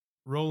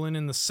rolling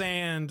in the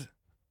sand,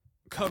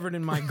 covered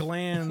in my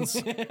glands,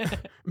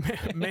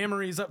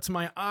 mammaries up to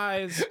my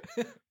eyes.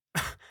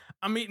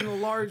 I'm eating a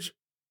large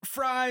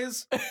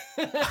fries,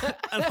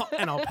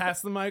 and I'll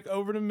pass the mic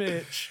over to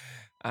Mitch.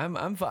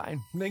 I'm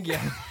fine. Thank you.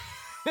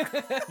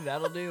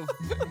 That'll do.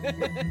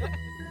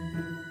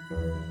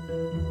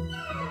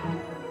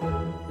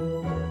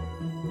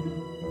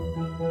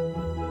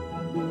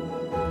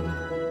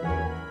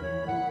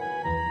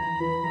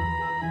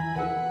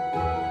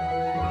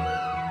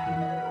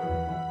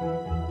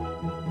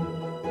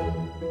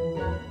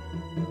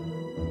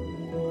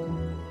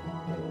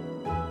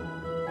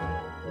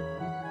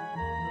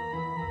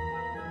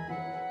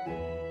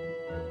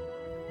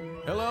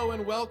 Hello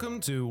and welcome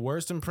to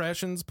Worst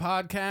Impressions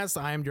Podcast.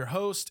 I am your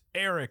host,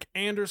 Eric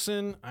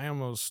Anderson. I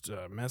almost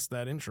messed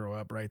that intro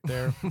up right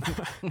there.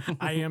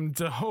 I am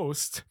the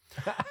host.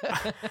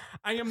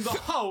 I am the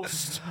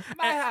host.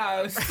 My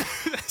house.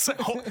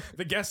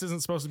 The guest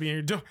isn't supposed to be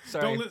here.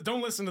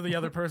 Don't listen to the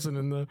other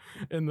person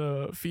in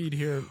the feed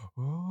here.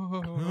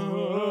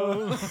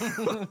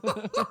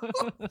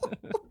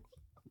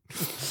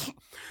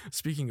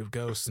 Speaking of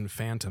ghosts and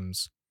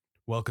phantoms,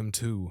 welcome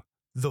to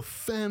The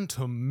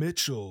Phantom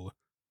Mitchell.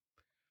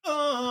 Is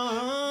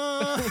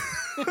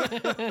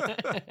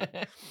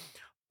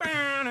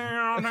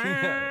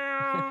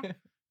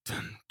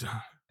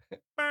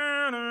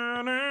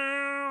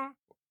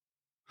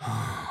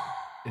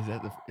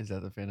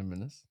that the Phantom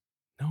Menace?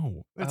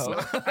 No, it's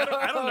not.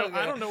 I don't know.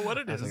 I don't know what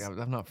it is.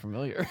 I'm not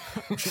familiar.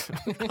 I'm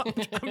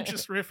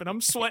just riffing.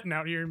 I'm sweating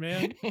out here,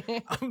 man.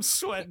 I'm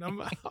sweating.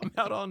 I'm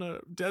out on a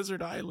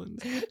desert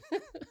island.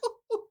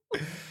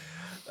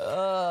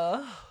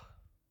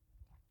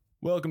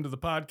 Welcome to the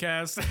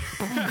podcast.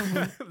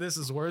 This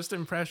is Worst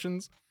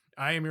Impressions.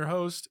 I am your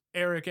host,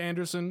 Eric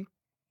Anderson,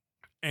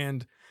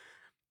 and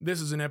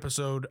this is an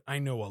episode I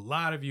know a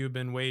lot of you have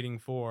been waiting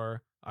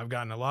for. I've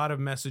gotten a lot of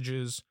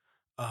messages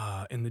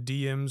in the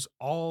DMs.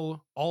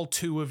 All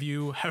two of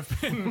you have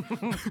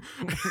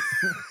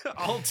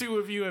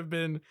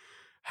been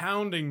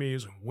hounding me.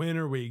 When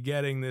are we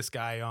getting this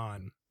guy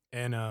on?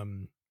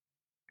 And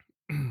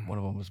one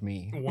of them was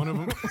me. One of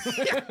them.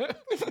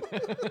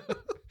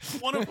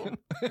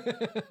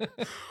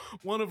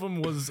 One of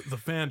them was the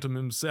Phantom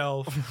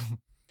himself,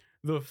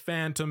 the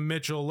Phantom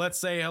Mitchell. Let's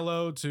say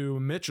hello to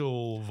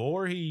Mitchell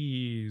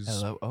Voorhees.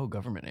 Hello. Oh,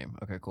 government name.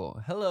 Okay,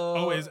 fuck.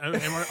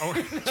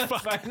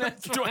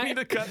 Do I need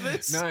to cut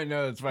this? No,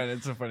 it's fine.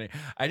 It's so funny.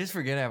 I just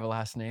forget I have a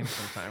last name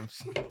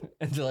sometimes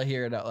until I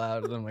hear it out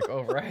loud, and I'm like,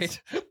 oh, right.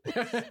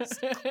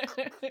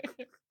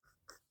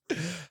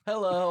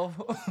 Hello.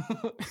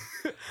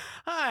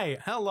 Hi.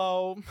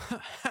 Hello.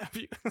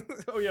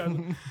 Oh yeah.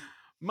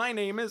 My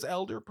name is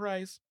Elder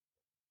Price.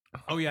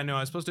 Oh yeah, no, I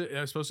was supposed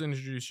to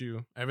introduce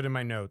you. I have it in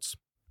my notes.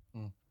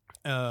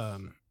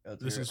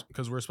 This is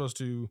because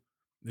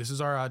this is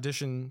our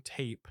audition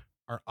tape,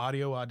 our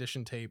audio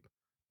audition tape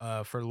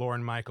for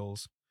Lauren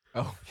Michaels.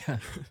 Oh yeah.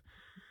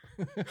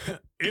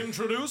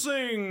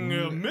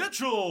 Introducing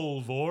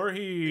Mitchell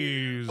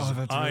Voorhees. Oh,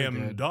 that's really I am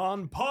good.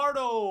 Don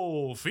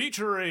Pardo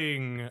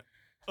featuring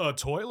a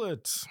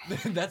toilet.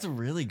 That's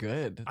really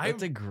good.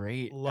 That's a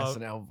great love-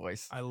 SNL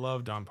voice. I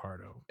love Don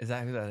Pardo. Is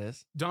that who that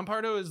is? Don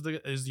Pardo is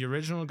the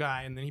original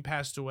guy, and then he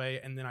passed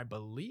away, and then I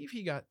believe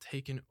he got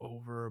taken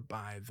over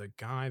by the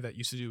guy that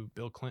used to do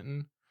Bill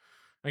Clinton.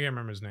 I can't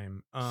remember his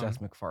name. Seth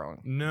MacFarlane.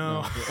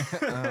 No.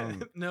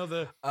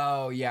 No,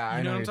 Oh yeah, I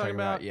you know what I'm you're talking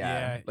about?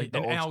 Yeah, like the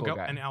old school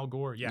guy. And Al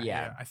Gore. Yeah.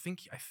 Yeah. I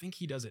think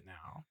he does it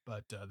now,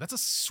 but that's a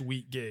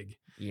sweet gig.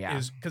 Yeah.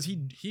 Is because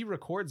he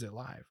records it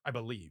live, I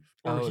believe.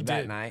 Or Oh, he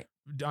that did. night.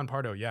 Don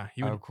Pardo, yeah.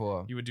 He would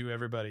Cool. he would do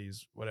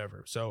everybody's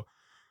whatever. So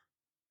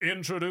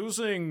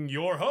introducing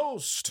your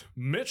host,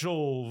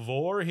 Mitchell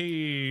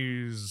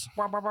Voorhees.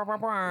 All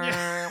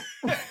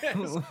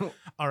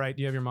right,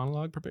 do you have your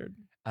monologue prepared?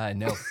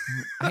 No,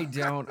 I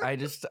don't.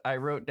 I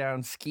wrote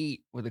down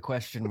skeet with a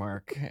question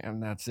mark,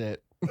 and that's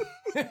it.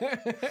 We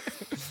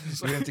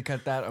have to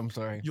cut that. I'm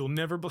sorry. You'll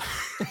never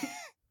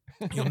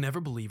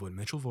believe what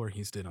Mitchell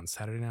Voorhees did on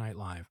Saturday Night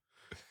Live.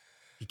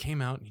 He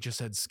came out and he just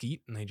said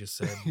skeet, and they just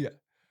said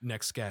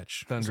next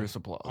sketch. Thunderous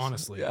applause.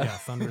 Honestly, yeah,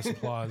 thunderous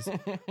applause.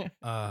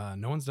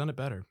 No one's done it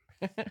better.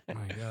 Oh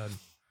my God.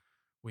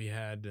 We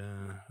had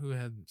who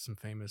had some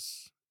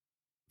famous.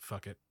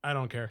 Fuck it, I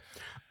don't care.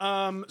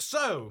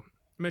 So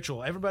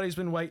Mitchell, everybody's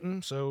been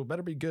waiting, so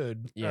better be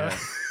good. Yeah.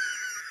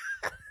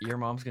 Your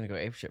mom's gonna go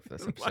apeshit for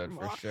this episode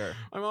for sure.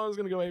 My mom's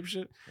gonna go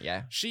apeshit.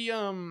 Yeah. She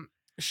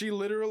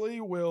literally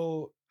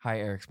will. Hi,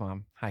 Eric's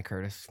mom. Hi,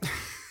 Curtis.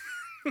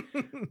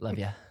 Love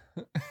ya.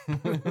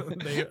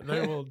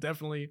 They will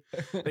definitely.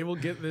 They will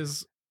get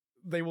this.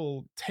 They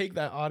will take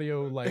that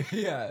audio like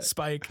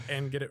spike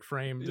and get it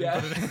framed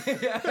and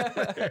put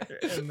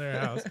it in their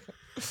house.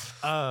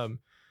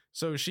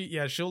 So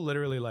she'll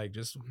literally like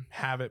just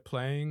have it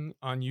playing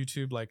on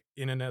YouTube like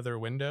in another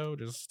window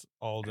just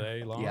all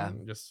day long. Yeah.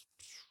 Just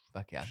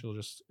Fuck yeah.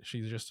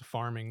 She's just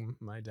farming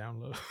my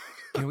download.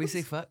 Can we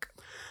say fuck?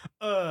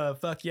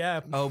 Fuck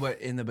yeah. Oh, but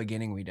in the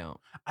beginning we don't.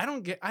 I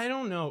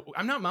don't know.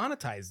 I'm not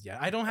monetized yet.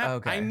 I don't have.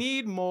 Okay. I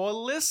need more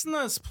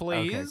listeners,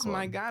 please. Okay, cool.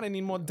 My God, I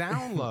need more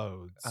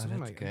downloads. Oh, that's I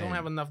don't good.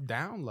 have enough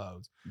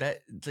downloads.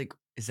 That like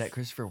is that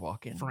Christopher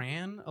Walken?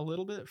 Fran, a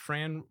little bit.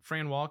 Fran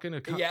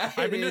Walken. Yeah,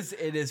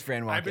 it is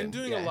Fran Walken. I've been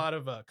doing a lot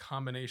of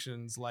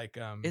combinations like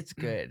It's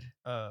good.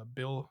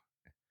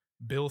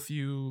 Bill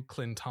Few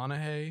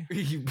Clintonahay.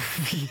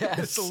 Yes.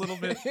 It's a little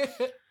bit.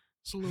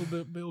 It's a little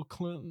bit Bill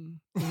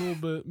Clinton, a little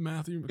bit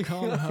Matthew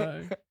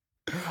McConaughey.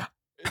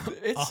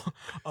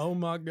 Oh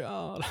my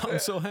God! I'm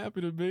so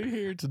happy to be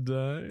here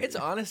today. It's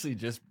honestly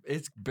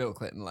it's Bill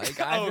Clinton. Like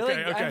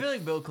I feel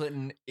like Bill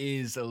Clinton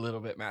is a little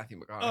bit Matthew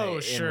McConaughey. Oh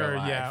in sure, real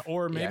life. yeah.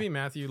 Or maybe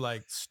Matthew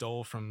like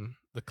stole from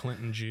the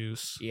Clinton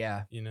juice.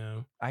 Yeah, you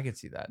know, I could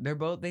see that.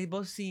 They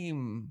both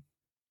seem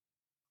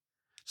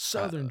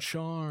Southern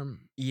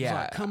charm.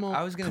 Yeah, like, come on.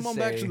 I was gonna come on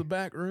say, back to the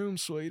back room,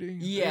 sweetie.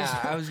 Yeah,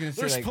 I was gonna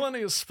say there's like,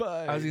 plenty of space.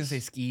 I was gonna say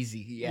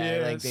skeezy.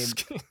 Yeah, like they.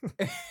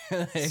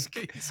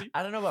 Skeezy.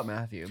 I don't know about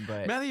Matthew,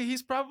 but Matthew,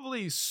 he's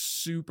probably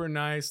super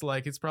nice.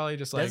 Like it's probably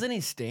just like doesn't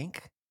he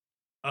stink?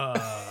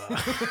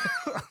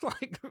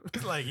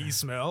 Like he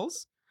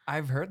smells.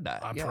 I've heard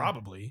that.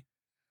 Probably.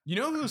 You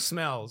know who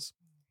smells?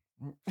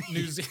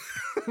 New Zealand.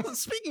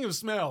 Speaking of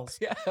smells,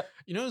 yeah.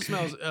 You know who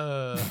smells?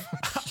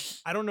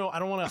 I don't know. I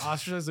don't want to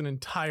ostracize an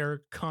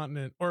entire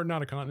continent, or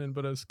not a continent,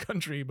 but a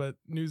country. But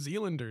New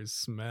Zealanders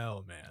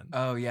smell, man.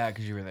 Oh yeah,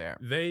 because you were there.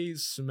 They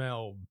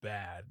smell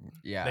bad.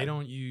 Yeah. They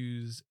don't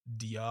use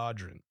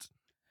deodorant.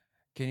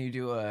 Can you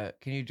do a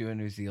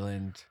New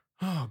Zealand?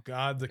 Oh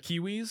God, the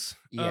Kiwis.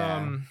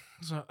 Yeah.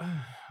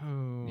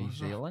 New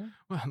Zealand.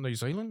 Well, New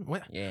Zealand.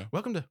 What? Yeah.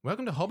 Welcome to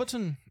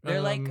Hobbiton. They're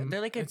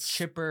like a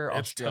chipper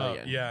Australian.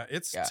 Tough. Yeah,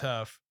 it's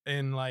tough,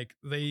 and like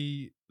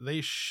they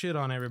shit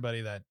on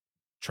everybody that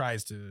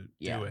tries to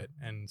do it,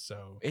 and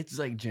so it's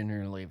like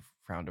generally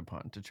frowned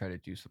upon to try to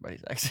do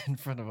somebody's accent in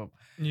front of them.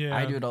 Yeah,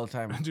 I do it all the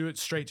time. I do it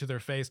straight to their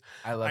face.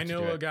 I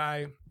know a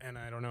guy, and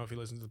I don't know if he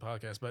listens to the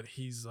podcast, but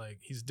he's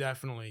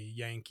definitely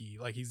Yankee.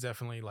 Like he's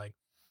definitely like,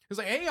 he's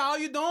like, hey, how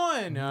you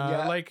doing?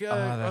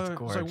 That's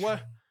gorgeous. It's like,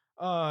 what?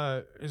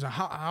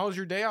 How's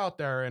your day out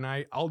there? And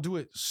I'll do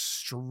it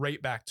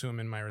straight back to him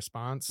in my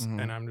response,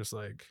 and I'm just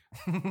like,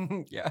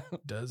 yeah.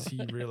 Does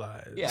he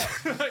realize? Yeah.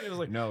 It was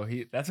like, no,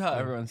 that's how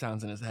everyone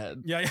sounds in his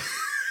head. Yeah.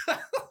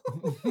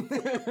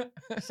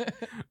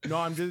 No,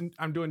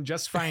 I'm doing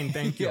just fine,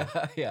 thank you.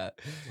 Yeah.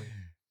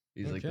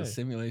 He's like, the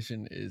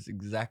simulation is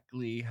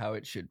exactly how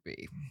it should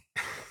be.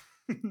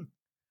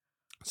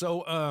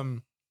 So,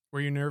 were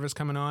you nervous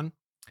coming on?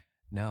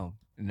 No,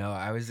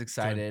 I was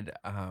excited.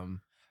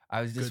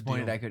 I was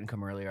disappointed I couldn't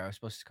come earlier. I was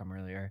supposed to come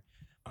earlier.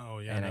 Oh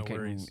yeah, and I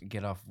couldn't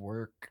get off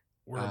work.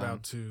 We're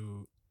about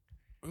to.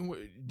 Do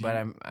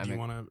you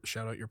want to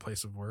shout out your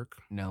place of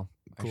work? No,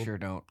 cool. I sure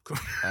don't. Cool.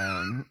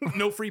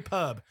 No free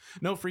pub.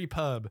 No free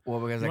pub. Well,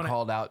 because I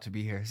called out to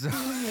be here. So.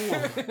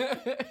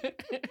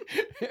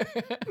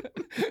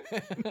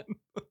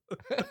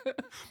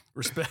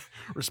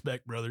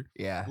 Respect, brother.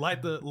 Yeah.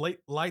 Light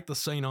the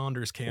St.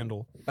 Anders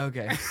candle.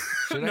 Okay.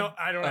 No,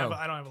 I don't have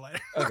a lighter.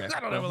 Okay. I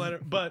don't have a lighter,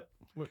 but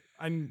we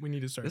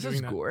need to start. This doing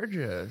is that.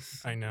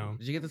 Gorgeous. I know.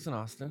 Did you get this in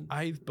Austin?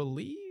 I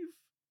believe.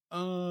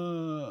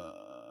 Oh,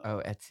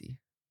 Etsy.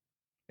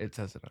 It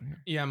says it on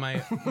here. Yeah,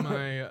 my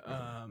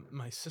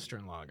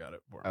sister-in-law got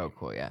it for me. Oh,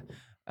 cool. Yeah.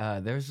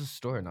 There's a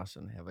store in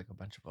Austin. They have like a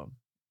bunch of them.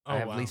 Oh, I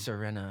have wow. Lisa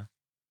Renna,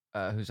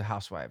 who's a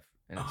housewife,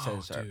 and it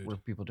says, dude. "Were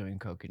people doing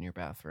coke in your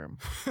bathroom?"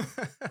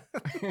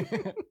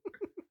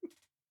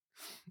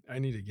 I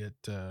need to get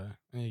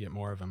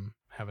more of them.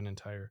 Have an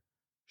entire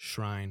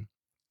shrine.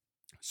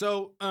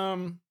 So,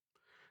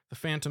 the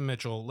Phantom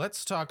Mitchell.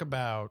 Let's talk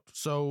about.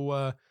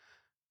 So,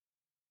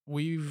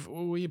 we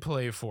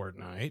play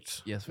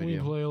Fortnite. Yes, we do. We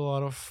play a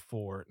lot of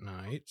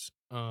Fortnite.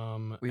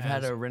 We've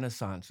had a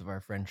renaissance of our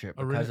friendship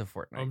because of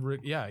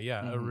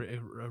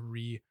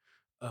Fortnite.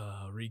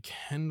 A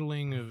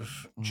rekindling of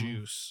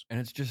juice, and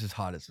it's just as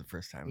hot as the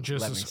first time.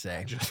 Let me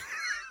say.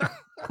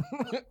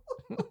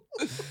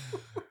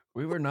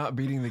 We were not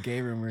beating the gay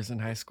rumors in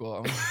high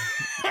school.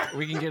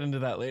 We can get into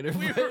that later.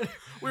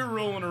 We were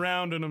rolling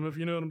around in them, if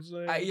you know what I'm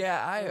saying.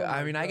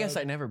 I mean, I guess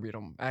I never beat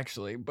them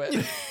actually, but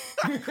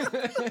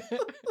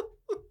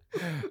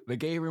the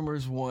gay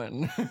rumors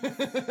won.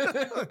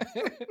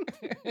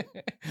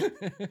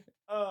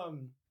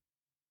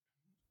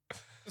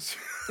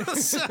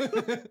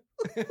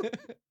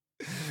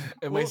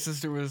 And my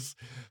sister was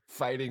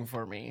fighting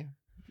for me.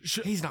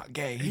 He's not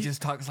gay. He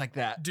just talks like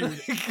that, dude.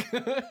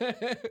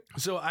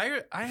 So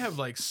I have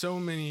like so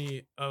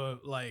many I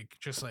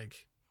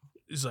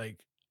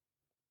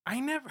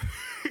never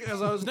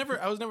because I was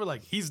never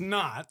like he's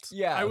not.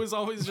 Yeah. I was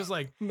always just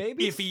like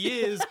maybe if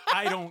he is,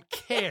 I don't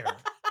care.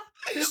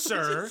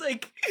 Sir. It's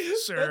like,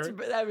 Sir.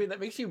 I mean, that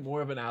makes you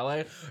more of an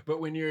ally. But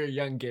when you're a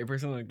young gay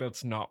person, like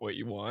that's not what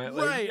you want.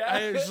 Like, Right.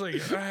 I was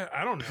like,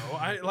 I don't know.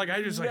 I was like,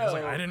 I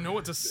didn't know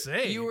what to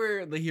say. You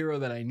were the hero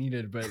that I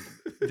needed, but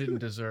didn't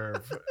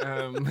deserve.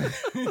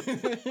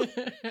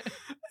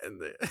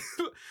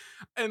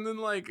 And then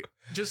like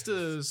just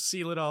to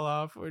seal it all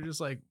off, we're just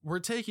like, we're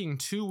taking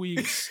 2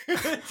 weeks.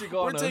 To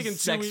go on a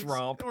sex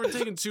romp. We're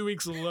taking 2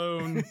 weeks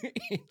alone.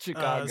 In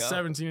Chicago.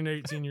 17 and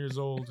 18 years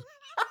old.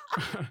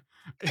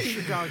 In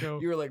Chicago.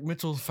 You were like,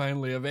 Mitchell's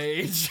finally of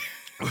age.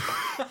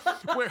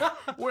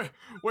 where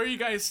are you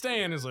guys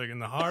staying? Is like in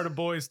the heart of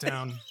Boys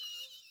Town.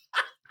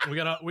 We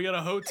got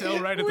a hotel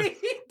right at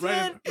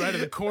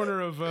the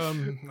corner of I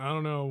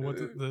don't know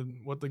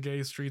what the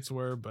gay streets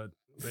were, but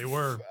they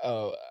were.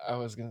 Oh, I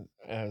was gonna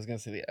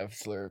say the F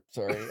slur.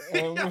 Sorry.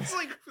 I was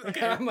like,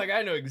 okay. I'm like,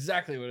 I know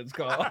exactly what it's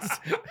called.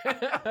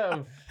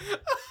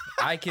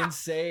 I can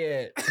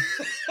say it.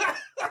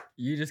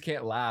 You just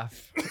can't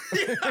laugh.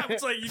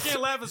 It's like you can't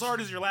laugh as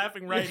hard as you're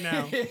laughing right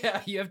now.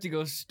 Yeah, you have to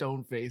go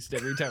stone faced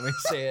every time I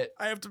say it.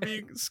 I have to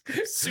be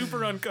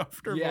super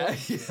uncomfortable. Yeah.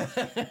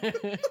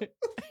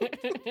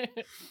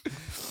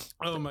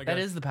 Oh my god. That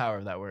is the power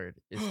of that word,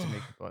 is to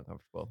make people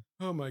uncomfortable.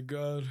 Oh my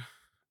god.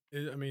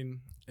 I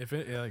mean, if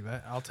it like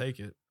that, I'll take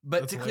it.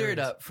 But That's to clear it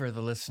hilarious. up for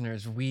the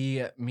listeners, me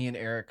and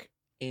Eric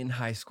in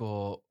high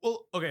school.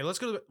 Well, okay, let's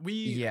go.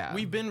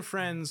 We've been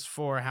friends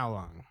for how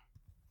long?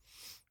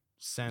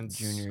 Since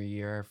Junior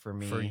year for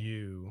me. For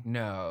you.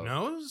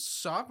 No,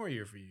 sophomore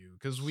year for you,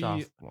 because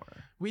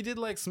sophomore. we did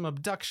like some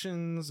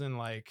abductions and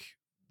like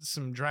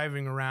some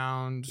driving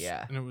around.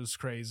 Yeah, and it was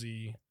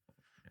crazy.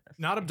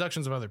 Not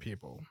abductions of other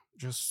people,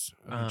 just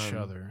of each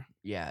other.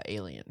 Yeah,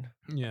 alien.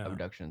 Yeah,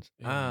 abductions.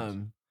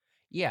 Aliens.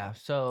 Yeah.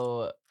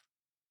 So,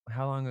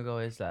 how long ago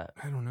is that?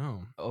 I don't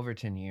know. Over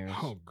 10 years.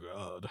 Oh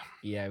god.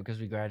 Yeah, because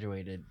we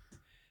graduated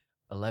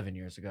 11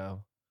 years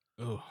ago.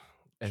 Oh,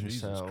 And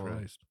Jesus so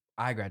Christ.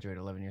 I graduated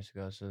 11 years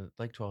ago, so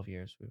like 12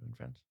 years we've been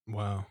friends.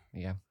 Wow.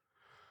 Yeah.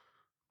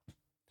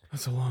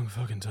 That's a long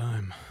fucking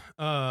time.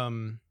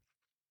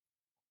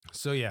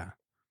 So yeah,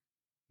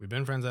 we've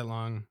been friends that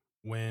long.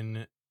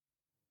 When,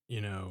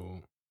 you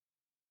know,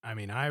 I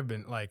mean, I've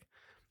been like,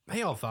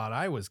 they all thought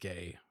I was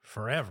gay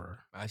forever.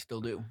 I still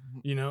do.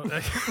 You know,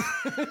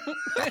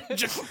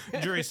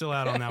 jury's still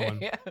out on that one.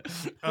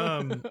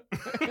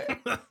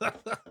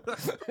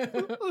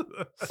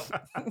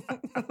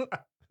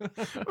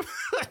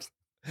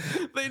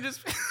 They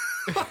just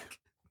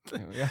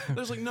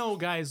there's like, no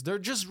guys, they're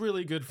just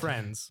really good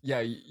friends. Yeah,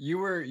 you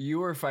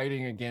were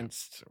fighting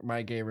against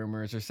my gay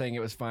rumors or saying it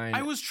was fine.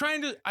 I was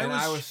trying to. I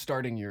was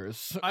starting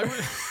yours. I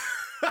was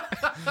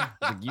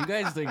like, you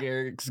guys think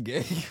Eric's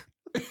gay?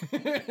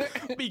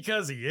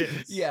 Because he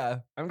is. Yeah,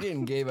 I'm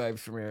getting gay vibes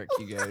from Eric.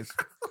 You guys.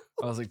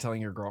 I was like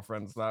telling your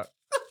girlfriends that.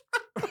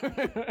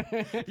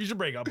 You should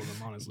break up with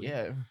him, honestly.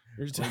 Yeah,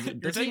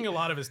 you're taking a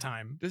lot of his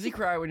time. Does he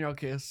cry when y'all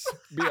kiss?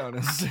 Be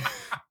honest.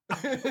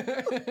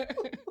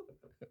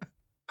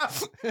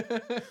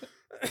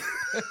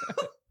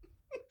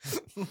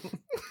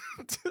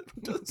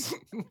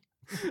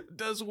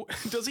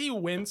 Does he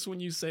wince when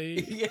you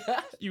say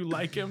you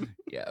like him?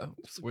 Yeah.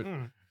 Like,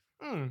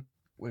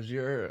 Was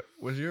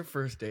your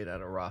first date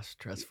at a Ross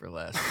Dress for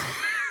Less?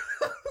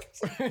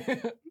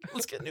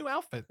 Let's get new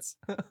outfits.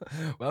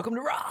 Welcome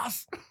to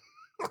Ross.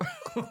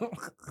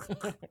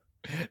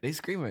 They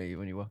scream at you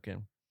when you walk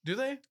in. Do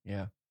they?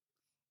 Yeah.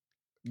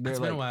 It's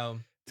been a while.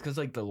 It's because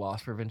like the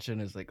loss prevention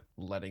is like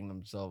letting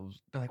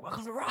themselves. They're like,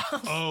 welcome to Ross.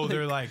 Oh,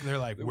 they're like,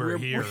 we're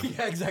here.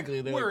 Yeah,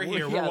 exactly. We're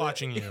here. We're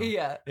watching you.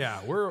 Yeah. Yeah.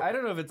 I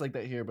don't know if it's like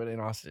that here, but in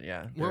Austin,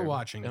 yeah. We're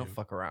watching They you. don't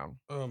fuck around.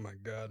 Oh my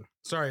God.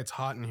 Sorry, it's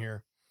hot in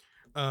here.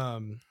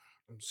 I'm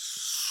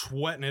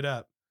sweating it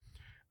up.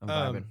 I'm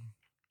vibing.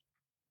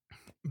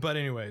 But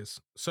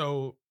anyways,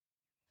 so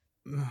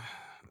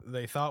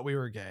they thought we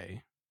were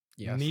gay.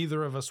 Yes.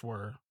 Neither of us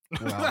were.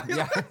 Well,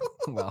 yeah.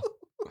 Well,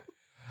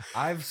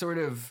 I've sort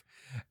of,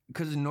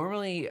 because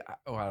normally,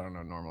 I don't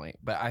know normally,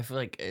 but I feel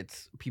like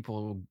it's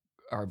people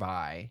are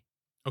bi.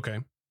 Okay.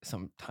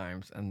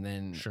 Sometimes, and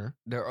then Sure.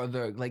 there are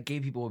other like gay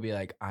people will be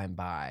like, I'm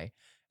bi.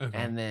 Okay.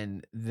 And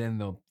then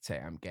they'll say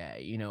I'm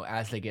gay, you know,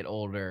 as they get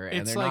older, and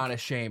It's they're like- not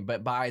ashamed.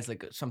 But bi is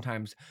like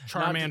sometimes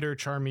Charmander,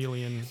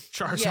 Charmeleon,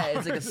 Charizard. yeah,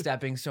 it's like a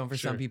stepping stone for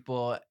Sure. some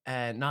people,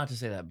 and not to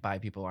say that bi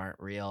people aren't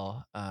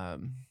real,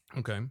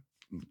 Okay.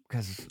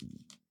 because,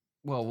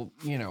 well,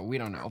 you know, we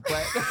don't know,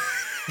 but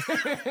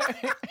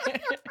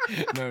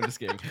no, I'm just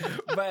kidding,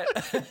 but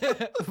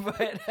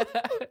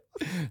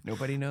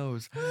nobody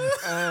knows,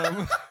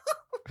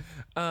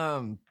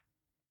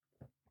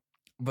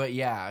 But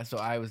yeah, so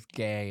I was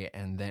gay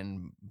and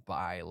then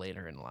bi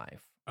later in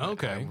life.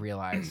 Okay. I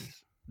realized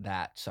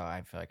that, so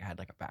I feel like I had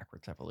like a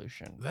backwards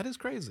evolution. That is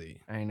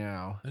crazy. I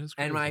know. That is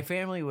crazy. And my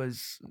family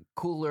was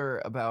cooler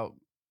about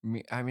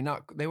me. I mean,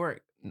 they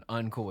weren't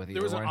uncool with either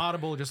There was an one.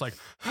 audible just like,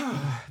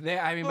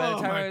 I mean, by the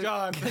Oh time my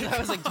God. I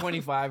was like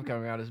 25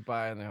 coming out as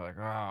bi, and they're like,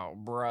 "Oh,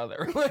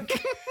 brother, like,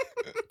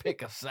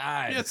 pick a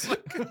side." It's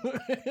like,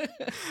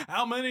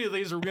 how many of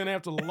these are we going to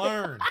have to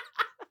learn?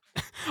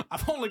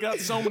 I've only got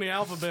so many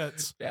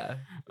alphabets. Yeah.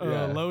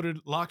 Loaded,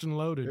 locked and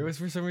loaded. It was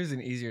for some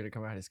reason easier to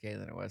come out as gay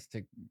than it was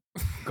to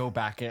go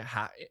back at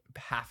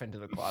half into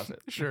the closet.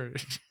 Sure.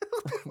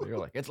 You're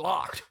like, it's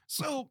locked.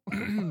 So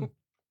I'm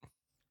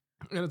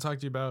gonna talk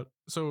to you about.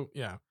 So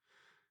yeah,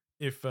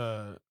 if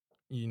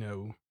you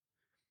know,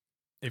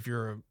 if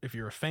you're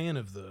a fan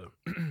of the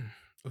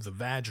of the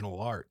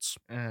vaginal arts,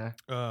 Oh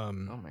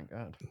my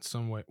God. in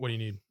some way, what do you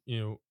need? You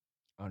know.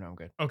 Oh no, I'm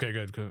good. Okay,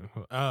 good.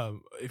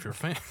 If you're a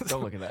fan,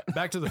 Don't look at that.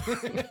 back to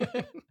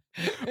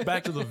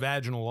the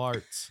vaginal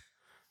arts.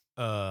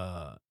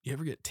 You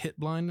ever get tit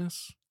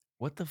blindness?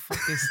 What the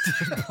fuck is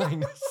tit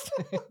blindness?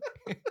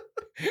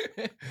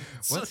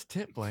 What's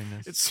tit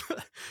blindness? It's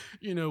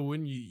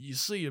when you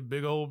see a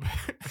big old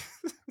pair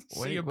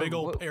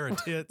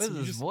of tits. What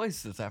is this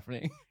voice that's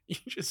happening? You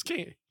just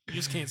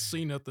can't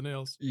see nothing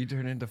else. You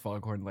turn into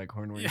Foghorn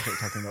Leghorn when you start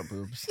talking about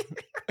boobs.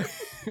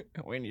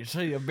 When you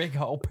see a big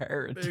old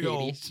pair of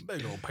titties.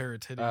 Big old pair of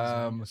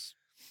titties.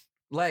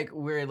 Like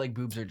where like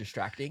boobs are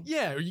distracting.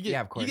 Yeah, or you get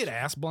of course. You get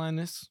ass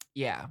blindness.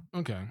 Yeah.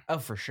 Okay. Oh,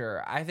 for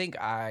sure. I think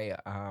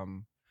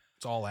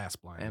it's all ass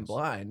blindness. am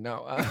blind.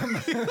 No.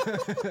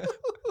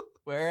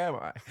 Where am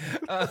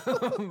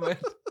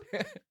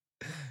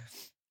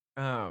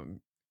I?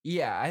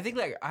 Yeah, I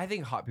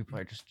think hot people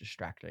are just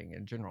distracting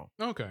in general.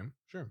 Okay,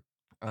 sure.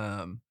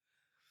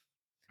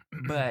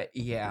 But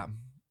yeah,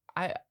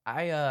 I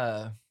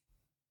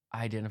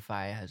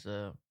identify as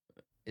a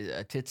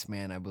tits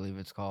man, I believe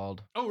it's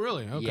called. Oh,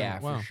 really? Okay. Yeah,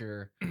 wow. for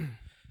sure.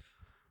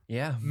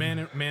 Yeah, man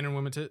and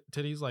women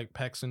titties like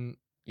pecs and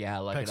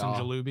like pecs and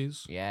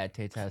jaloobies. Yeah,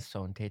 tetas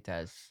son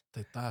tetas.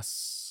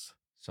 Tetas.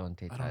 Son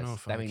tetas. I don't know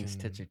if that I means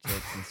can... tits are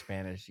tits in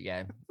Spanish.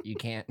 Yeah, you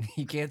can't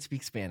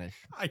speak Spanish.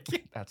 I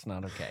can't. That's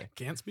not okay.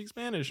 Can't speak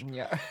Spanish.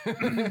 Yeah.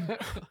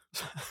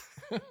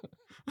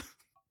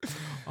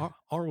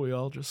 Are we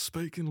all just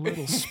speaking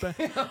little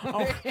Spanish?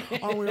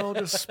 Are we all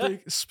just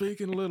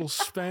speaking little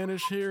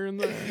Spanish here and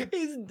there?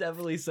 He's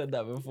definitely said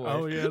that before.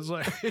 Oh yeah, it's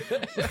like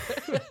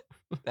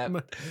that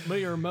me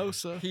or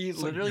Mosa. He it's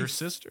literally like your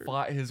sister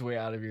fought his way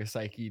out of your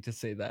psyche to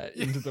say that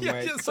into the yeah,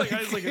 mic. It's like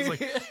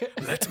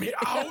let me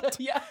out.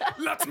 Yeah.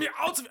 Let me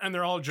out. And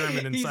they're all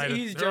German inside.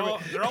 He's they're German.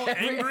 they're all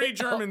angry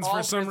Germans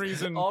for some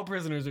reason. All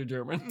prisoners are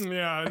German.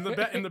 Yeah, in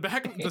the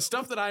back, the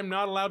stuff that I'm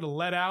not allowed to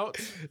let out,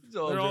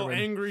 they're all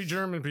angry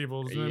German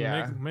people. So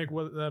yeah. Make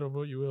that of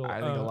what you will.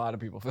 I think a lot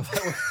of people feel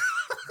that way.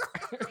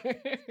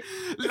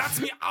 Let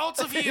me out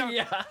of here!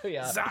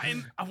 Yeah.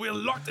 We're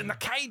locked in the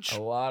cage.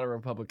 A lot of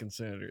Republican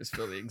senators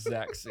feel the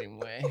exact same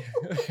way.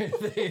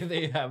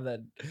 they have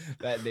that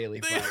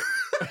daily fight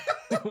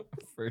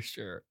for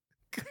sure.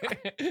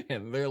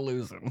 And they're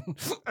losing. Oh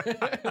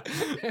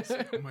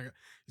my God,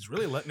 he's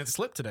really letting it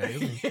slip today,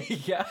 isn't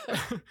he? Yeah.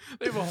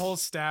 They have a whole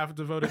staff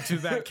devoted to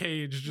that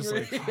cage, just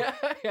like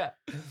yeah.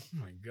 Oh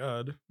my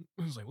God.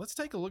 I was like, let's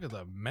take a look at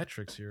the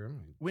metrics here.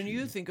 When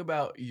you think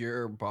about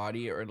your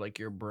body or like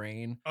your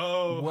brain,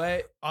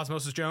 what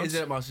Osmosis Jones? Is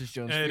it Osmosis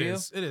Jones? It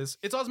is. It is.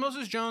 It's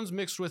Osmosis Jones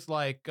mixed with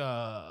like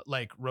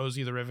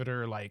Rosie the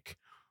Riveter, like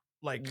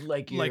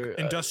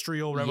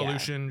Industrial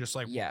Revolution, just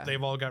like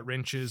they've all got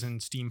wrenches and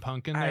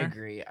steampunk in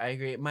there. I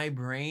agree. My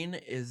brain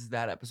is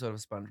that episode of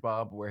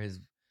SpongeBob where his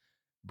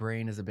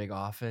brain is a big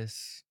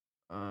office.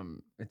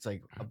 It's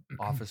like an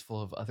office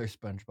full of other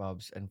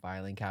SpongeBobs and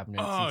filing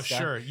cabinets. Oh, and stuff.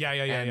 sure. Yeah.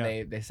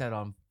 And they set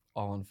all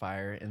on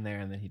fire in there,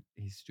 and then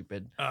he's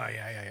stupid. Oh,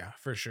 yeah,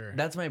 for sure.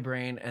 That's my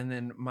brain, and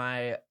then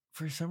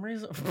for some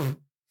reason.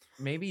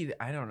 Maybe,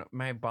 I don't know.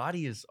 My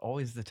body is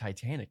always the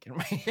Titanic in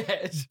my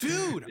head.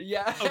 Dude.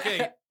 Yeah.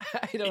 Okay.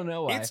 I don't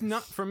know why. It's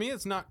not, for me,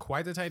 it's not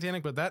quite the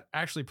Titanic, but that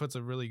actually puts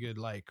a really good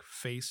like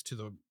face to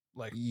the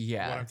what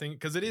I'm thinking.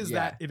 Because it is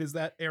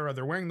that era.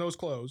 They're wearing those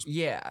clothes.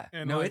 Yeah.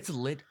 And no, it's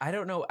lit. I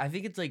don't know. I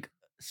think it's like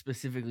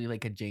specifically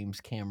like a James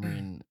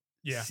Cameron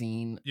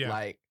scene.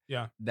 Yeah.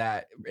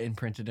 That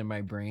imprinted in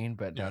my brain,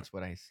 but that's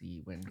what I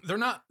see when they're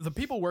not. The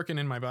people working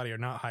in my body are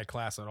not high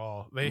class at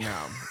all. They do,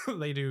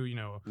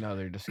 No,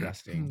 they're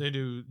disgusting. They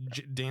do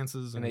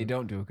dances and they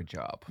don't do a good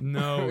job.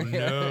 No.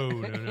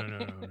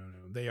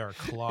 They are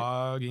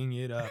clogging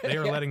it up. They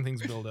are letting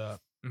things build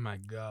up. Oh my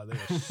God,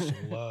 they are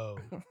slow.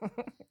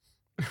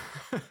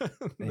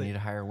 They need to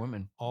hire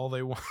women. All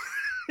they want.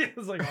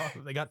 It's like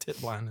they got tit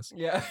blindness.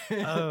 Yeah.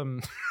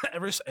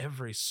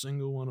 Every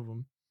single one of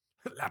them.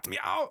 Let me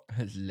out.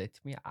 Let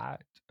me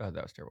out. Oh,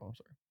 that was terrible. I'm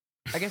sorry.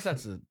 I guess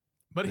that's the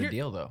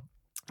deal, though.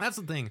 That's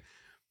the thing.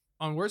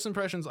 On worst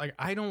impressions, like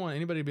I don't want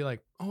anybody to be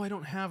like, oh, I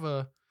don't have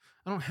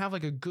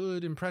like a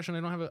good impression.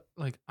 I don't have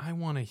I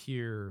want to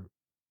hear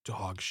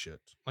dog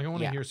shit. Like I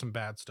want to hear some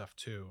bad stuff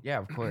too. Yeah,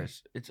 of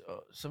course. It's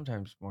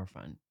sometimes more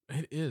fun.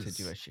 It is to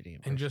do a shitty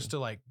impression. and just to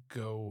like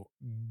go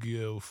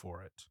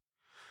for it.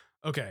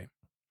 Okay.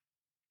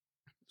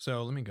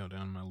 So let me go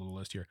down my little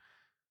list here.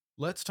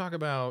 Let's talk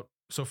about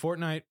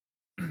Fortnite.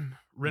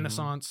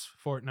 Renaissance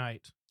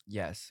Fortnite.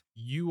 Yes.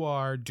 You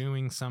are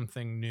doing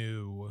something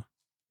new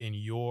in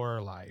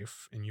your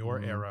life, in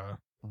your era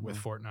with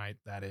Fortnite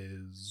that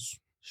is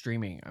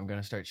streaming. I'm going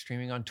to start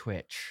streaming on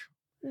Twitch.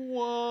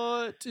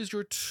 What is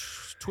your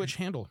Twitch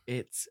handle?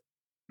 It's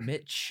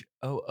Mitch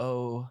OO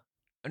 _O.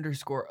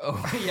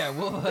 Yeah,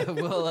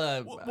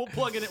 We'll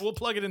plug it in. We'll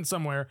plug it in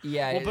somewhere.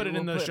 Yeah, We'll put it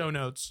in the show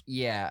notes.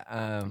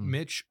 Yeah.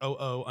 Mitch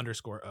OO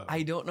 _O.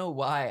 I don't know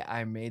why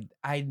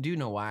I do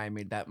know why I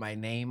made that my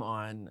name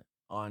on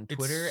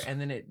Twitter, and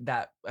then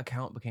that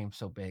account became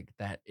so big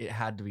that it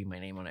had to be my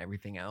name on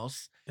everything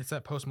else. It's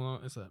that Post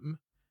Malone. It's that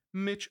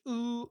Mitch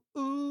ooh.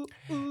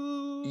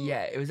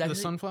 Yeah, it was actually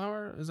the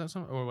sunflower. Is that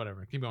some or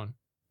whatever? Keep going.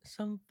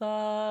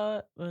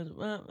 Sunflower,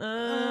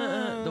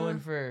 the one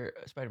for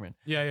Spider-Man.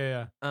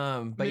 Yeah.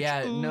 But Mitch,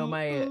 yeah, no,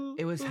 ooh,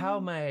 it was how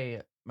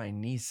my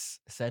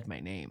niece said my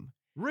name.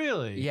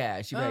 Really?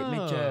 Yeah, she'd be like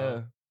Mitch,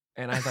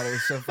 and I thought it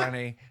was so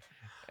funny.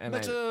 And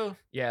Mitch.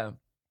 Yeah.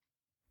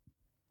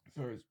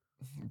 Sorry,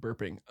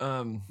 burping.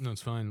 No,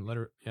 it's fine. Let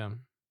her. Yeah.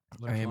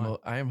 I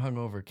am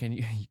hungover. Can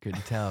you? You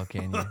couldn't tell,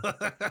 can you?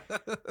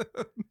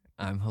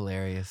 I'm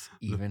hilarious,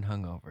 even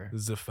hungover.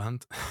 The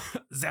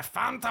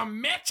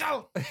Phantom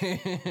Mitchell.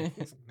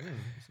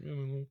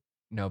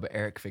 No, but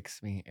Eric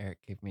fixed me. Eric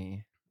gave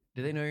me.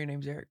 Do they know your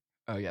name's Eric?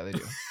 Oh yeah, they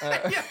do.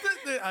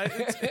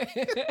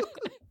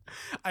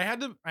 I had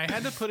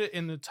to put it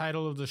in the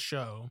title of the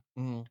show.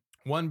 Mm-hmm.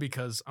 One,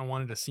 because I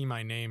wanted to see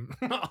my name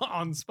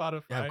on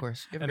Spotify. Yeah, of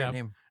course. You have a great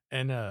name.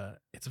 And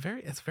it's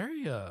very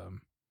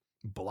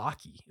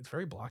blocky. It's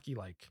very blocky,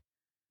 like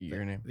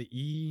your name. The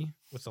E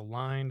with the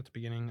line at the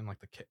beginning and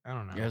like the K. I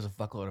don't know. Yeah, there's a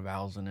fuckload of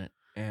vowels in it,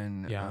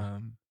 and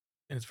and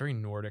it's very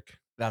Nordic.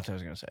 That's what I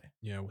was gonna say.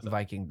 Yeah, with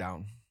Viking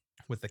down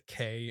with the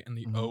K and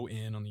the O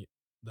in on the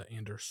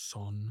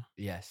Anderson.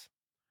 Yes.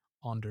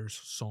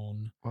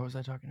 Anderson. What was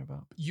I talking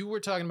about? You were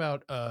talking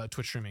about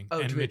Twitch streaming. Oh,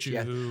 and Twitch.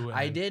 Mitchy, Yeah.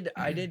 I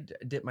did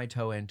dip my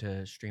toe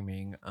into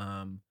streaming,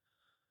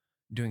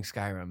 doing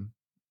Skyrim.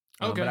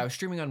 Okay. But I was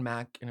streaming on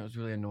Mac, and it was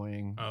really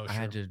annoying. Oh, I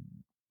had to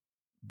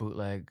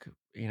bootleg,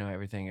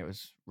 everything. It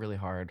was really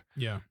hard.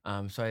 Yeah.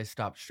 So I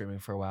stopped streaming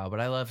for a while. But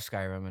I love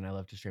Skyrim, and I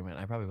love to stream it. And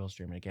I probably will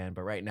stream it again.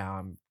 But right now,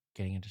 I'm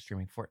getting into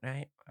streaming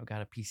Fortnite. I've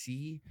got a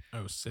PC.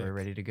 Oh, sick. We're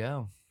ready to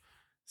go.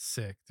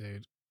 Sick,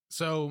 dude.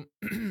 So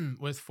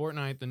with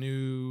Fortnite, the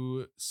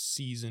new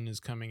season is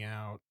coming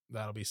out.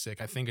 That'll be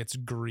sick. I think it's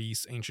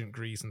Greece, ancient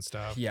Greece and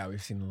stuff. Yeah,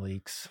 we've seen the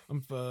leaks.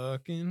 I'm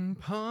fucking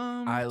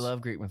pumped. I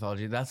love Greek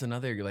mythology. That's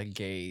another like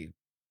gay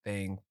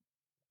thing.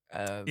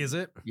 Is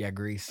it? Yeah,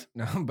 Greece.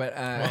 No, but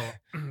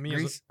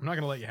Greece. I'm not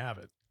gonna let you have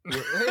it.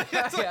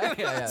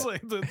 yeah.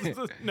 Like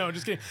no,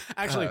 just kidding.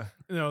 Actually,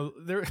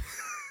 there.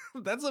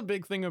 That's a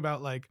big thing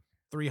about like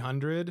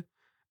 300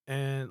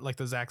 and like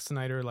the Zack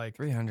Snyder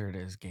 300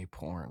 is gay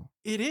porn.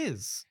 It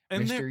is.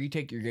 And Mister, you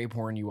take your gay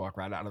porn, you walk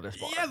right out of this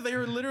bar. Yeah,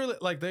 they're literally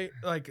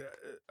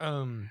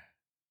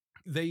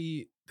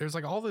there's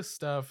like all this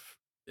stuff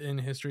in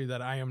history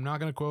that I am not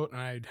going to quote, and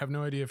I have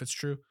no idea if it's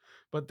true,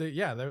 but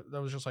that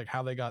was just like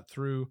how they got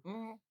through.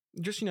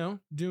 Just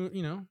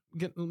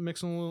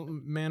mixing a little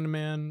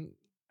man-to-man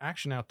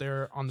action out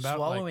there on the battle.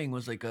 Swallowing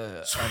was like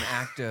an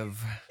act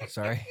of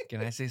sorry,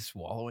 can I say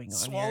swallowing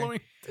on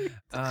here?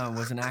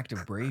 Was an act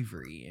of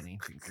bravery in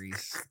ancient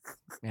Greece,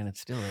 and it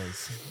still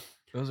is.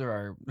 Those are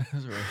our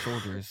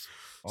soldiers.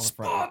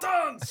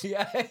 Spartans!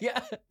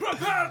 Yeah.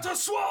 Prepare to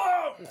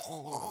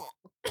swallow!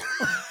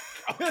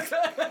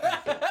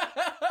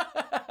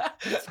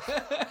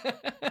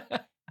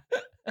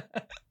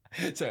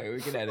 Sorry,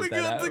 we can edit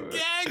that out. We got the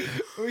gag!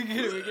 We can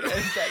edit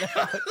that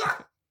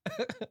out.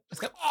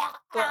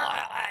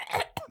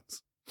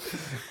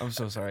 I'm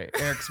so sorry.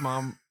 Eric's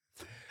mom.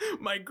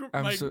 My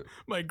grandparents.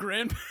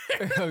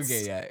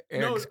 Okay, yeah.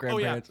 Eric's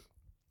grandparents.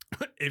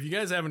 If you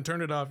guys haven't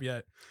turned it off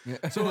yet.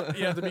 So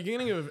yeah, at the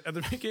beginning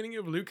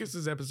of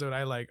Lucas's episode,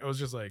 I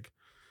was like,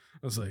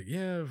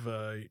 yeah,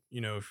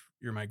 if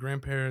you're my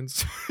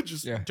grandparents,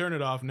 just turn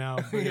it off now.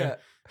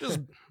 But just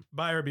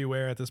buyer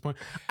beware at this point.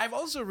 I've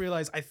also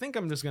realized I think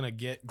I'm just gonna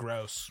get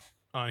gross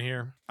on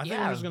here. I think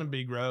I'm just gonna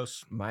be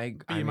gross. My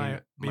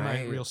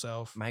real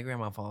self. My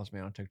grandma follows me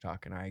on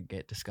TikTok, and I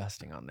get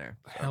disgusting on there.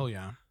 So. Hell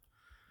yeah,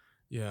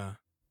 yeah.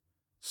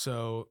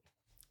 So.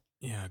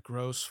 Yeah,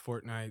 gross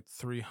Fortnite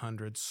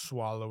 300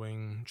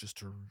 swallowing. Just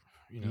to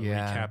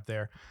recap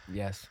there.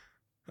 Yes.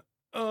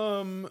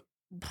 Are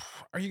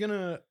you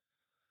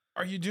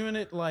doing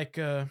it like?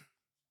 Are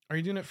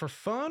you doing it for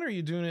fun? Or are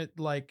you doing it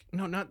like?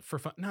 No, not for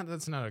fun. No,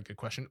 that's not a good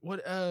question.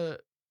 What? Are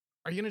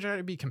you gonna try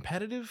to be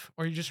competitive,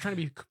 or are you just trying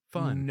to be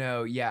fun?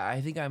 No, yeah,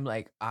 I think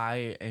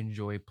I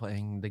enjoy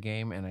playing the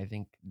game, and I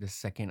think the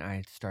second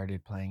I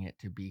started playing it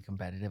to be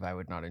competitive, I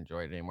would not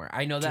enjoy it anymore.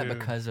 I know that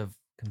because of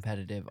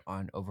competitive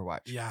on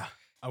Overwatch. Yeah.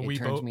 It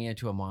turns me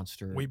into a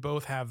monster. We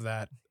both have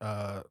that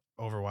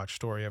Overwatch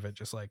story of it.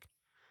 Just like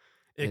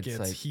it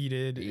gets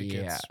heated.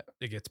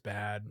 It gets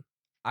bad.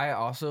 I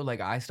also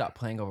I stopped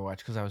playing Overwatch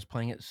because I was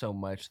playing it so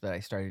much that I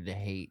started to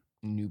hate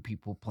new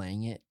people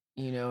playing it.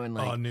 And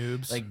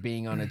noobs.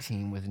 Being on a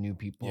team with new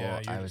people.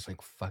 Yeah, I was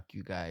like, fuck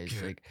you guys.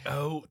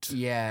 Out.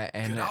 Yeah,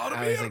 and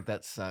I was like,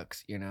 that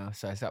sucks.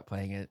 So I stopped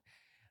playing it.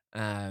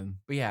 But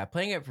yeah,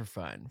 playing it for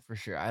fun for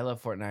sure. I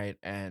love Fortnite,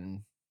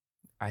 and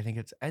I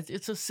think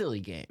it's a silly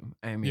game.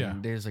 I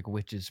mean, there's like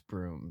witches'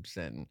 brooms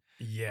and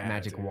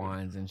magic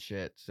wands and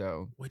shit.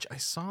 So, which I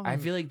saw them. I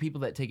feel like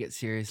people that take it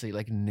seriously,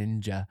 like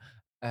Ninja,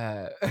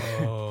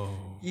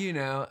 you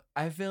know,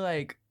 I feel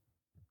like,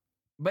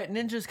 but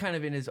Ninja's kind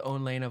of in his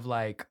own lane of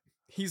like,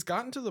 he's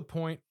gotten to the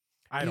point.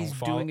 He's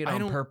doing it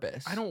on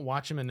purpose. I don't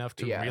watch him enough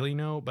to really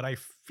know, but I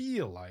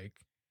feel like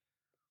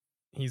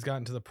he's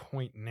gotten to the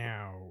point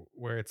now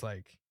where it's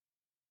like,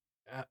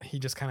 he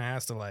just kind of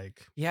has to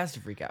like. He has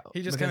to freak out.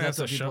 He just kind of has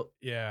to show.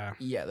 Yeah.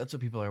 Yeah, that's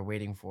what people are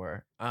waiting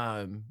for.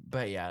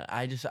 But yeah,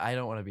 I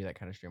don't want to be that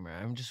kind of streamer.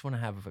 I just want to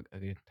have a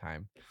good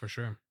time. For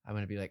sure. I'm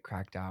gonna be like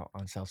cracked out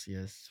on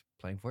Celsius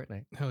playing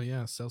Fortnite. Hell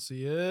yeah,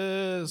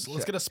 Celsius.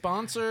 Let's get a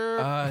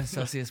sponsor.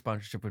 Celsius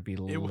sponsorship would be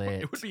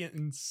lit. It would be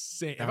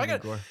insane. If I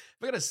got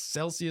a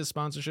Celsius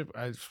sponsorship,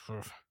 oh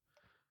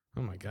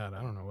my God,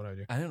 I don't know what I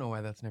do. I don't know why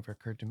that's never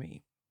occurred to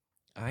me.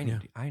 I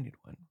need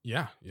one.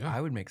 Yeah.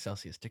 I would make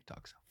Celsius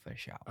TikToks for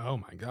sure. Oh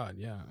my God,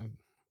 yeah. I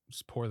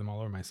just pour them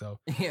all over myself.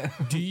 Yeah.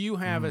 Do you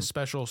have a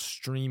special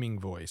streaming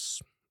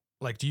voice?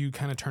 Like, do you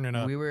kind of turn it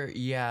up?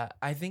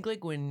 I think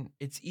like when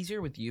it's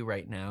easier with you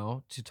right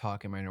now to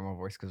talk in my normal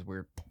voice because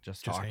we're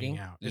just talking.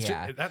 Out.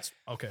 That's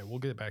okay. We'll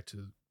get back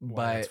to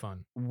why it's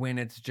fun. When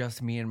it's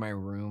just me in my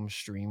room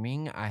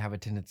streaming, I have a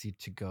tendency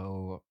to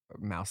go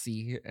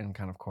mousy and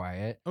kind of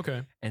quiet.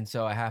 Okay. And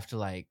so I have to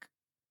like,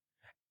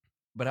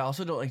 but I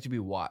also don't like to be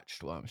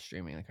watched while I'm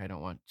streaming. Like I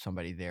don't want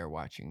somebody there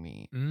watching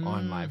me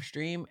on live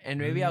stream. And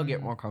maybe I'll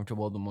get more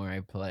comfortable the more I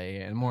play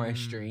and more I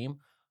stream.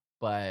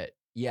 But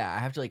yeah, I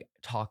have to like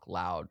talk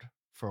loud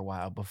for a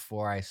while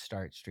before I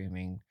start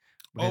streaming.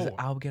 Because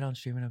I'll get on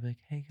stream and I'll be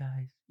like, hey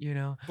guys, you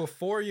know.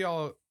 Before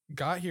y'all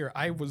got here,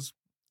 I was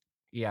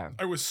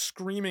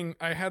screaming.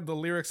 I had the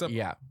lyrics up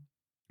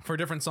for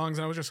different songs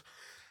and I was just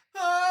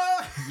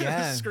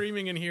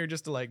screaming in here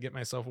just to like get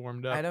myself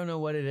warmed up. I don't know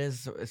what it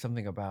is.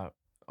 Something about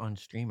on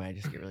stream, I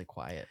just get really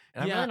quiet.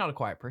 And I'm really not a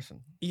quiet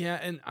person. Yeah,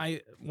 and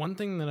one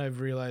thing that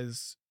I've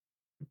realized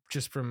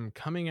just from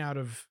coming out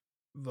of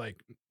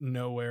like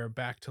nowhere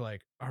back to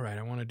like, all right,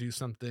 I want to do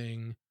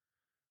something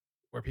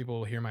where people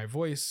will hear my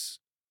voice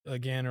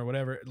again or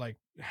whatever, like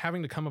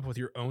having to come up with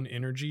your own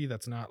energy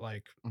that's not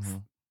like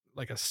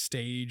like a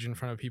stage in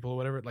front of people or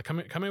whatever. Like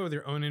coming with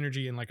your own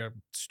energy in like a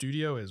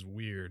studio is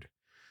weird.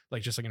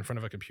 Like just like in front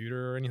of a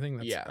computer or anything.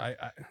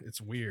 That's,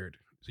 it's weird.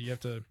 So you have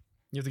to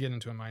get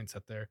into a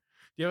mindset there.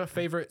 Do you have a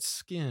favorite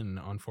skin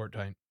on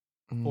Fortnite?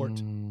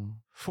 Fortnite.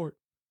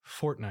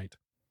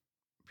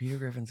 Peter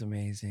Griffin's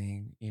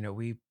amazing. You know,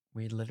 we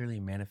literally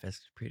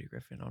manifested Peter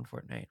Griffin on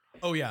Fortnite.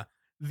 Oh yeah.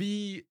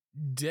 The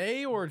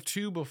day or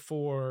two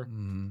before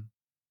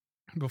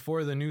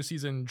the new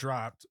season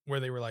dropped, where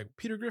they were like,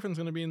 Peter Griffin's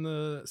going to be in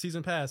the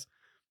season pass,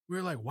 we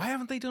were like, why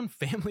haven't they done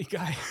Family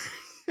Guy?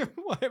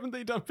 Why haven't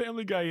they done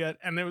Family Guy yet?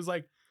 And it was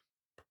like,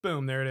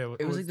 boom, there it is.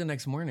 It was like the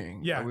next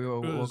morning. Yeah. We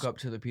woke up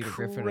to the Peter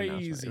Griffin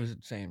announcement. It was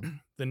insane.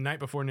 The night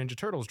before Ninja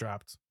Turtles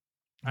dropped,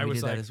 I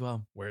was like, that as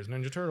well. Where's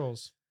Ninja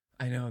Turtles?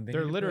 I know.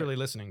 They're literally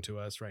listening to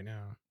us right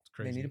now. It's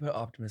crazy. They need to put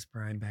Optimus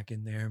Prime back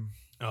in there.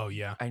 Oh,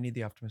 yeah. I need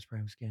the Optimus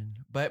Prime skin.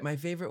 But my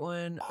favorite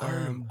one...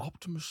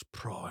 Optimus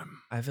Prime.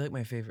 I feel like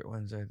my favorite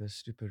ones are the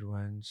stupid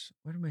ones.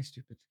 What are my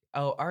stupid...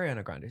 Oh,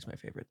 Ariana Grande is my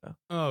favorite, though.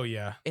 Oh,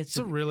 yeah. It's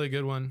a really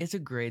good one. It's a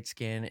great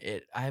skin.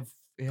 It has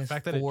the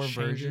fact that 4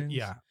 versions.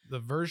 Yeah. The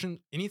version...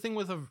 Anything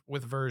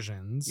with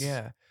versions.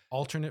 Yeah.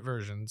 Alternate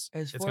versions.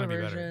 It's 4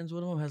 versions.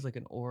 One of them has like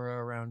an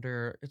aura around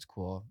her. It's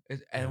cool.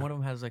 And one of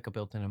them has like a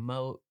built-in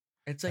emote.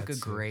 It's like a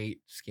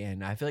great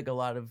skin. I feel like a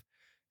lot of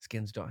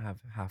skins don't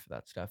have half of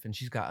that stuff. And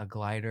she's got a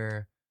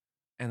glider,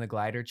 and the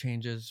glider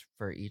changes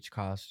for each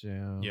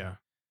costume. Yeah.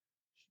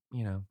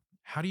 You know.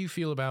 How do you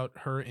feel about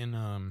her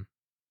in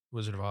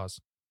Wizard of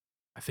Oz?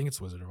 I think it's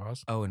Wizard of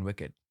Oz. Oh, and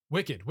Wicked.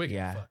 Wicked.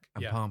 Yeah. Fuck.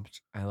 I'm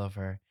pumped. I love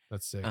her.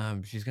 That's sick.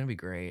 She's gonna be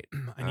great.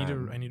 I need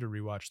to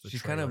rewatch the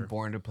She's trailer. kind of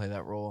born to play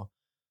that role.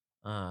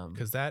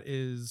 Because that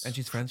is, and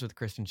she's friends with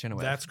Kristen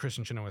Chenoweth. That's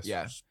Kristen Chenoweth's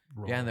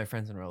role. Yeah, and they're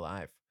friends in real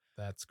life.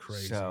 That's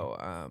crazy.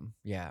 So,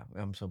 yeah,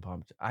 I'm so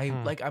pumped.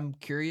 I'm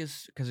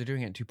curious because they're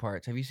doing it in 2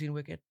 parts. Have you seen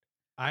Wicked?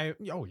 I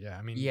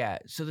mean, yeah.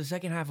 So the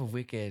second half of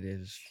Wicked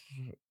is,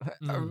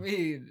 I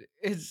mean,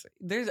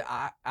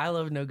 I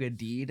love No Good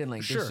Deed, and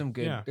like there's some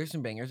good, there's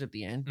some bangers at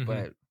the end,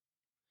 but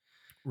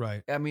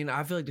right. I mean,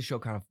 I feel like the show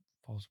kind of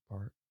falls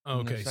apart.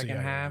 In the second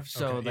half.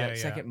 So that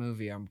second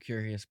movie, I'm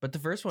curious, but the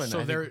first one,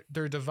 so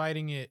they're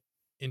dividing it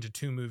into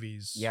 2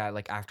 movies. Yeah,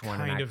 like Act 1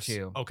 and Act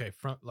 2. Okay,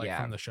 from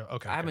the show.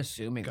 Okay, I'm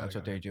assuming that's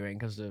what they're doing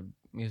because the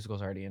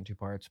musical's already in 2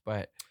 parts.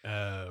 But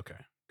okay,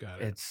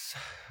 got it.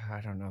 I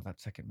don't know,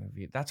 that second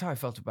movie. That's how I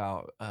felt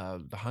about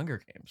the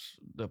Hunger Games,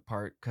 the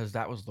part, because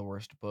that was the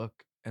worst book,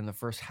 and the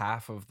first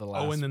half of the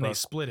last. Oh, and then they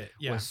split it.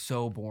 Yeah, was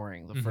so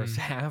boring. The first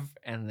half,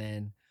 and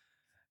then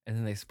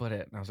they split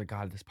it, and I was like,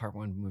 God, this part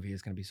 1 movie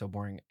is going to be so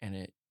boring, and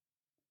it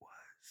was.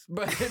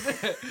 But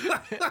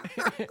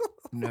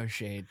no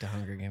shade to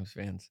Hunger Games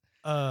fans.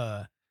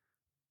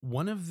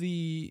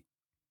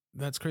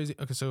 That's crazy.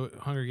 Okay, so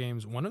Hunger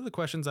Games, one of the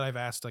questions that I've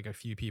asked like a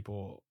few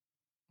people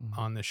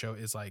on the show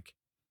is like,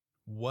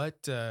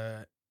 what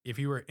if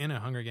you were in a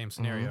Hunger Games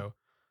scenario,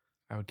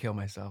 I would kill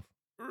myself.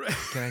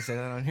 Can I say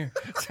that on here?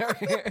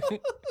 Sorry.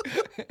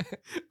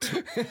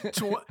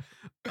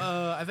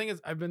 I think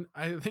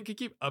I think you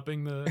keep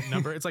upping the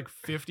number. It's like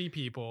 50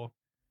 people,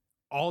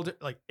 all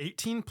like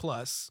 18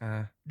 plus,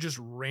 just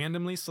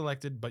randomly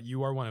selected, but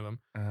you are one of them.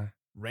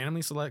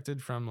 Randomly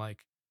selected from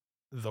like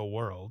the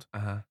world.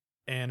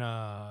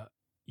 And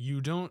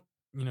you don't,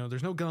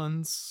 there's no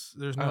guns.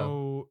 There's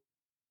no.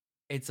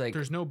 It's like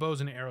there's no bows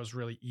and arrows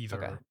really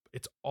either. Okay.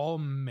 It's all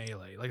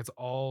melee. Like it's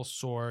all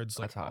swords.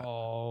 Like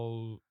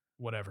all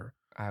whatever.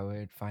 I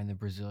would find the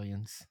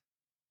Brazilians.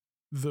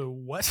 The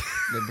what?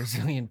 The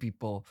Brazilian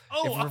people.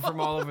 If we're from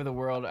all over the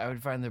world, I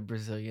would find the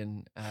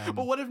Brazilian.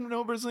 But what if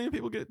no Brazilian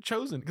people get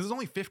chosen? Because there's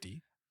only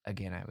 50.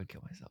 Again, I would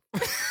kill myself.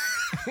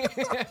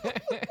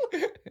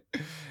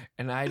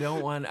 And I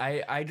don't want.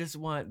 I just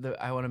want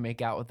I want to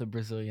make out with the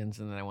Brazilians,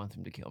 and then I want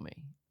them to kill me,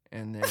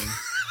 and then.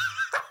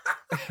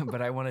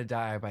 But I want to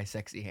die by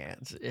sexy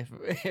hands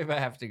if I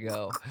have to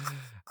go.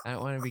 I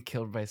don't want to be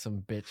killed by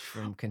some bitch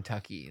from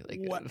Kentucky. Like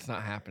what? It's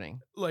not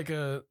happening. Like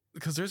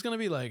because there's gonna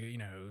be like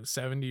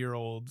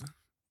 70-year-old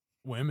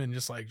women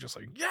just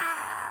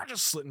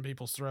slitting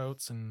people's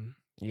throats and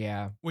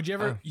yeah. Would you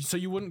ever? So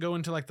you wouldn't go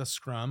into like the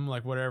scrum,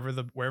 like wherever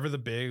the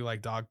big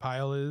like dog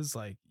pile is,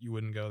 like you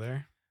wouldn't go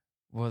there.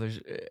 Well, there's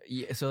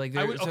so like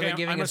they're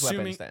giving us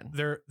weapons then.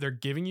 They're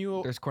giving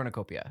you. There's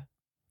cornucopia.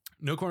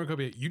 No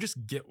cornucopia. You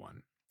just get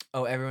one.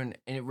 Oh, everyone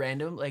in it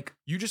random? Like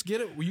you just get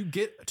it. You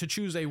get to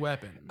choose a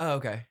weapon. Oh,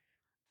 okay.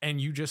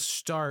 And you just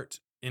start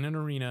in an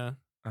arena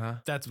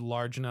that's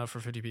large enough for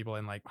 50 people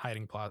and like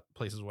hiding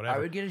places, whatever. I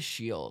would get a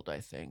shield, I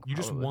think. You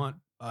just want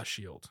a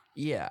shield.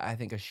 Yeah, I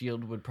think a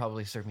shield would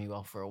probably serve me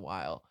well for a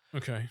while.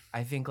 Okay.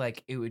 I think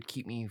like it would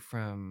keep me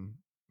from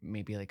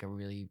maybe like a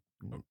really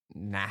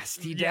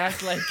nasty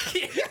death, like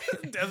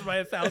death by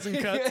 1,000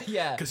 cuts.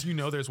 Yeah, because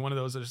there's one of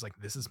those that's just like,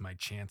 this is my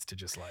chance to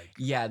just like.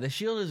 Yeah, the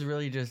shield is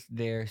really just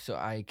there so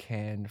I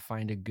can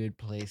find a good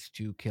place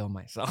to kill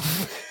myself.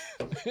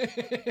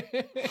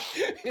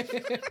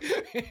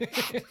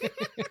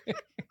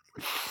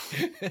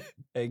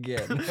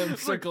 Again, I'm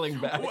circling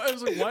back. I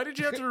was like, why did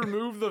you have to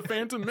remove the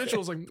Phantom Mitchell? I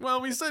was like,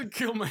 well, we said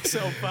kill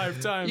myself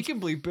 5 times. You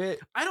can bleep it.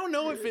 I don't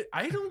know if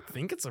I don't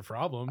think it's a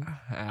problem.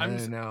 I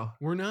don't know.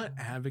 We're not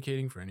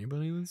advocating for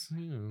anybody that's,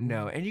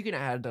 No, and you can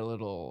add the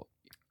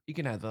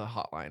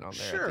hotline on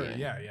there. Sure,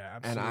 yeah,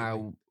 absolutely.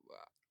 And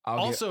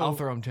I'll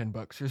throw him $10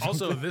 or something.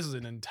 Also, this is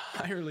an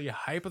entirely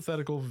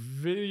hypothetical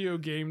video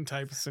game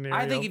type scenario.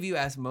 I think if you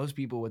ask most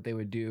people what they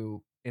would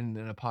do in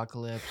an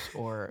apocalypse,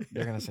 or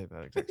they're gonna say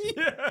that exactly.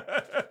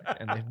 Yeah.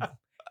 And then,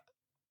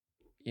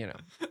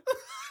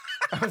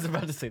 I was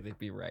about to say they'd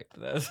be right,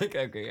 but I was like,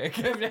 okay, I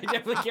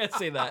definitely can't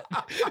say that.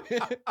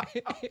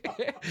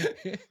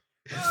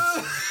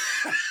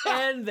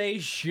 And they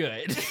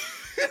should.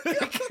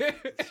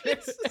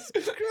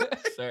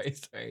 Sorry.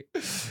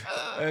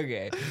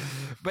 Okay.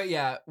 But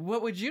yeah,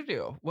 what would you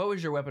do? What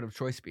would your weapon of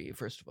choice be,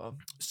 first of all?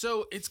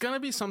 So it's going to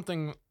be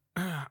something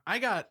I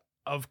got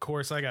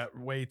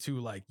way too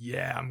like,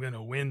 yeah, I'm going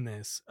to win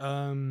this.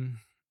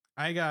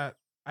 I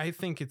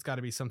think it's got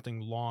to be something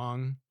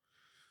long,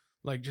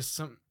 like just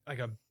like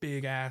a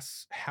big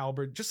ass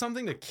halberd, just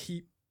something to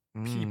keep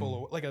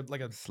people like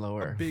a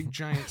slower, a big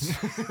giant,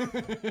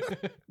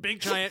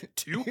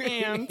 2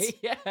 hands.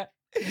 Yeah.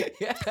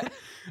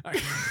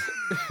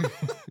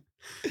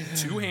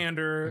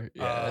 2-hander.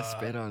 Yeah,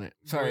 spit on it.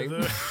 Sorry.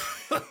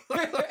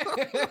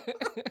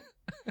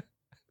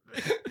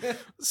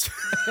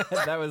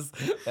 that was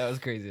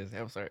crazy.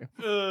 I'm sorry.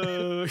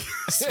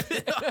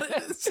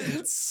 It's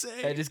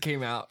insane. That just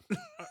came out.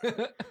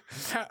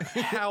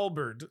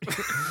 Halberd.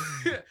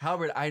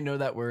 Halberd. I know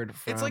that word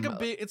from. It's like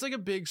a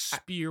big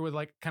spear with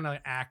like kind of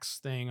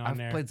axe thing on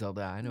there. I've played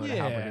Zelda. I know what a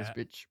halberd is,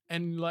 bitch.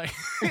 And like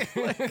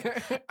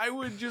I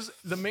would just.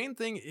 The main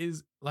thing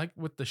is like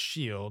with the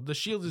shield. The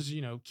shield is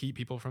keep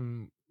people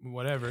from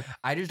whatever.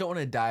 I just don't want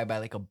to die by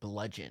like a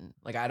bludgeon.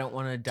 Like I don't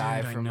want to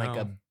die from like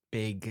a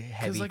big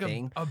heavy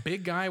thing. A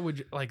big guy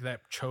would like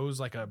that chose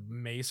like a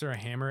mace or a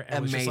hammer. And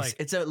a mace. Just like,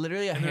 it's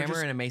literally a hammer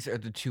and a mace are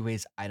the 2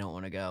 ways I don't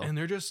want to go. And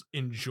they're just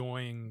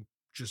enjoying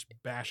just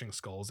bashing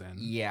skulls in.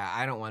 Yeah,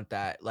 I don't want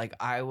that. Like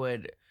I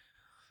don't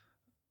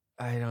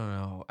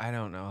know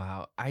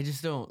how. I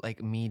just don't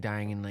like me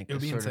dying in like it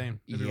would be insane.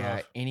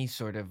 Any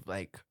sort of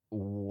like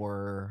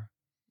war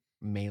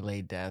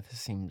melee death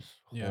seems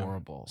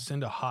horrible.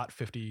 Send a hot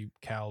 50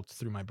 cal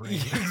through my brain.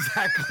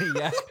 Exactly.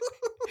 Yeah.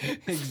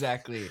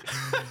 Exactly.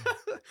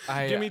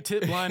 Give me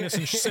tit blindness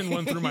and send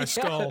one through my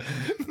skull.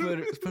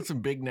 Put some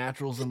big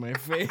naturals in my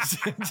face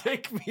and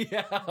take me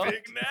out.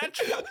 Big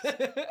naturals.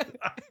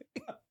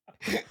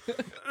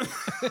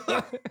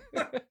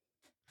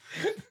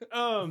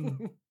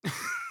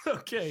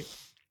 Okay.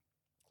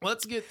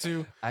 Let's get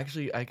to.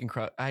 Actually, I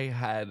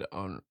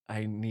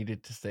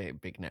needed to say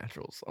big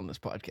naturals on this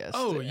podcast.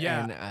 Oh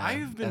yeah, and,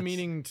 I've been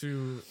meaning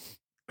to.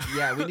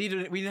 Yeah, we need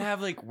to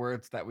have like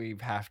words that we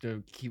have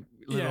to keep.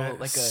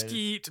 Like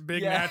skeet,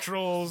 big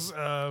naturals.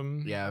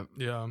 Yeah.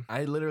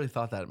 I literally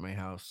thought that at my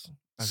house.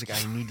 I was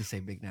like, I need to say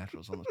big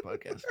naturals on this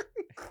podcast.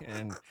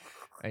 And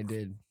I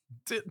did.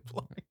 Tit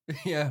plug.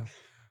 Yeah.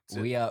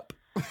 We up.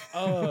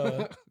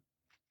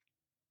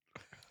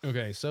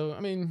 Okay, so I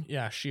mean,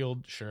 yeah,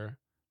 shield, sure.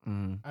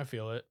 I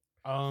feel it.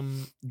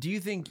 Do you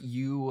think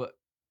you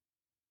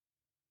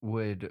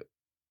would?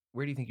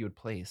 Where do you think you would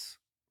place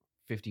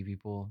 50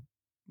 people?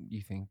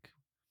 You think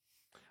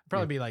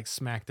probably be like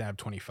smack dab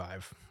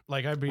 25.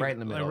 Like I'd be right in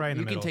the middle. Like right in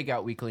you the can middle. take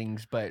out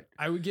weaklings, but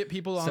I would get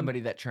people on somebody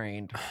that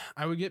trained.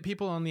 I would get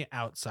people on the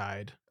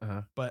outside,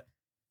 but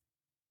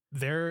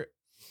the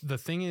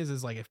thing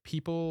is like if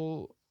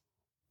people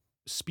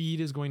speed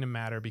is going to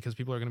matter because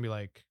people are going to be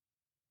like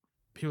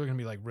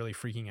really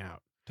freaking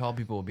out. Tall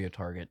people will be a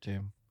target too.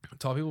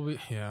 Tall people will be,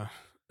 yeah.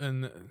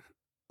 And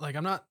like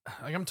I'm not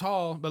like I'm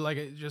tall, but like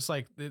it just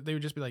like they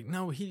would just be like,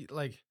 no, he's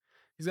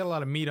got a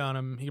lot of meat on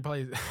him. He could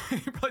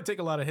probably take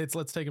a lot of hits.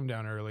 Let's take him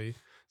down early.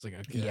 It's like,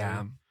 okay.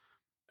 Yeah.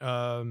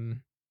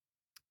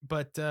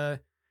 But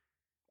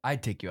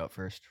I'd take you out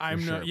first.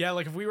 I'm sure. not. Yeah,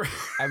 like if we were,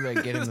 I'd be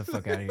like, get him the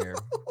fuck out of here.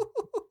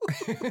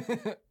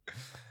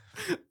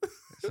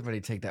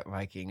 Somebody take that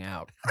Viking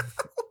out.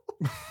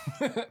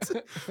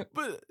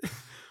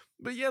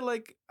 but yeah,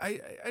 like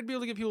I'd be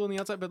able to get people on the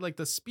outside, but like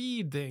the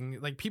speed thing,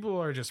 like people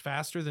are just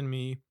faster than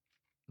me.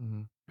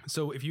 Mm-hmm.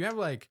 So if you have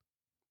like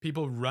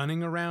people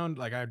running around,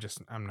 like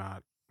I'm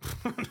not.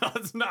 No,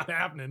 it's not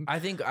happening. I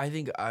think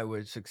I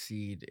would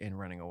succeed in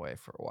running away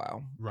for a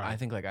while. Right. I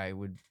think like I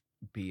would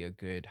be a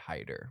good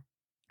hider.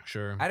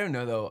 Sure. I don't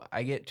know though.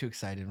 I get too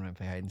excited when I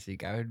play hide and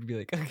seek. I would be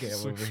like, okay,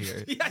 I'm over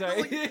here. Yeah,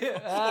 sorry. like,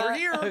 we're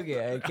here.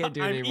 Okay, I can't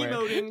do it anymore.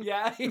 Emoting.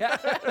 Yeah.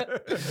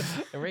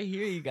 I'm right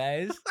here, you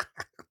guys.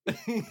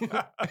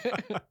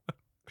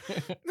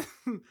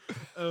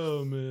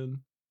 Oh man.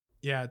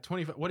 Yeah,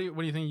 25. What do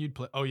you think you'd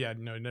play? Oh yeah,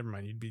 no, never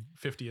mind. You'd be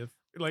 50th.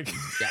 Like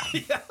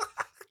yeah.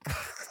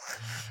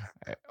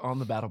 Right, on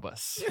the battle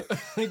bus.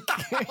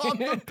 On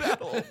the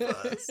battle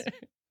bus.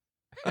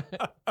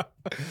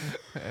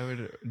 I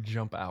would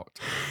jump out.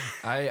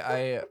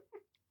 I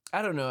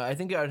don't know. I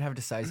think I would have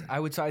to size. I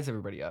would size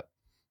everybody up.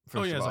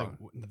 Oh yeah, it's like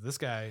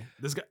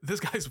this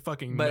guy's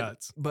fucking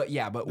nuts. But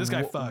this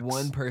guy fucks.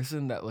 One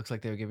person that looks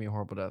like they would give me a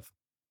horrible death,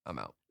 I'm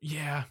out.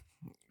 Yeah.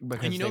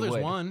 Because and there's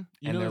would. one.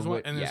 There's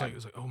one. And yeah.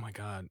 it's like, oh my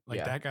God.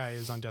 Like that guy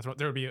is on death row.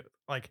 There would be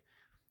like,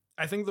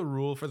 I think the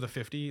rule for the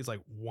 50 is like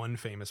one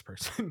famous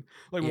person.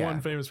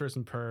 One famous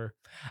person per.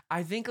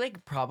 I think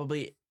like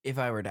probably if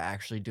I were to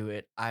actually do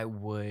it, I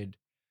would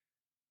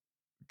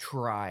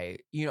try.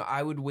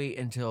 I would wait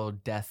until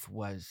death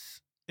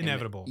was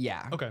inevitable.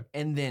 Yeah. Okay.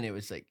 And then it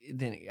was like,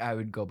 then I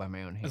would go by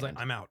my own hand. It's like,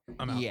 I'm out.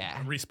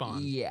 Yeah. Respawn.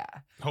 Yeah.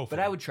 Hopefully. But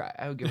I would try.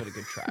 I would give it a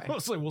good try.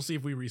 We'll see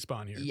if we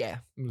respawn here. Yeah.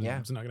 Yeah.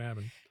 It's not going to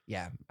happen.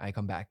 Yeah. I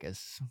come back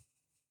as,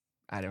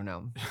 I don't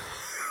know.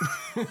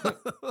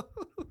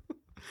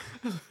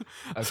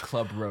 A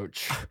club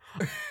roach.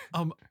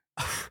 I'm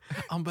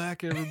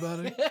back,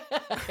 everybody.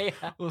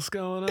 Yeah. What's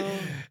going on?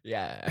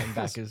 Yeah, I'm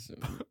back as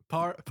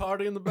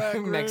party in the back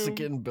room.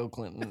 Mexican Bill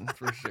Clinton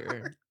for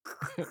sure.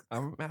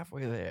 I'm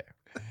halfway there.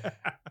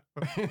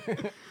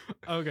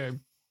 Okay.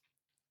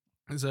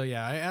 So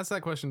yeah, I asked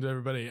that question to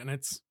everybody, and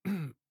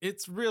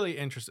it's really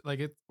interesting. Like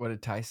what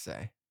did Tice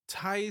say?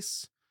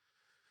 Tice.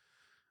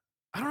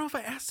 I don't know if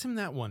I asked him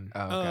that one.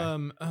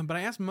 Oh, okay. But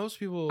I asked most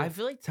people. I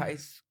feel like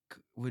Tice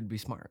would be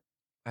smart.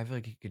 I feel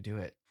like he could do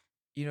it.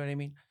 You know what I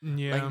mean?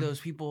 Yeah. Like there's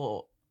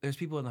people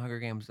in the Hunger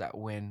Games that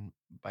win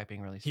by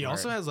being really smart. He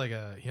also has like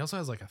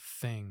a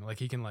thing. Like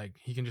he can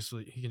just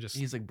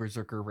he's like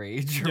berserker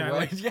rage or yeah,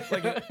 what?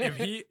 Like if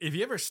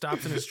he ever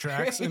stops in his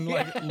tracks and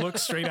like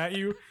looks straight at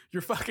you,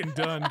 you're fucking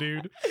done,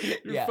 dude.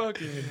 You're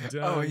fucking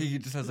done. Oh, he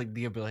just has like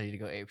the ability to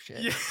go ape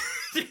shit. Yeah.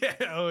 Yeah.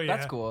 Oh yeah.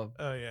 That's cool.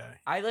 Oh yeah.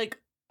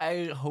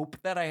 I hope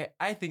that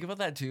I think about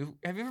that too.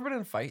 Have you ever been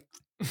in a fight?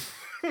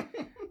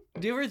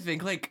 Do you ever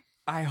think like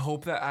I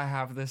hope that I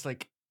have this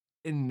like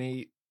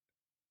innate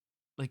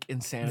like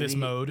insanity this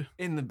mode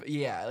in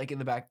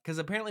the back, because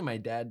apparently my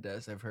dad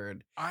does. I've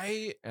heard.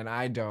 I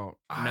don't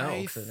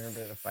know because I've never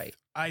been in a fight.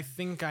 I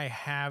think I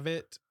have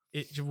it.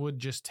 It would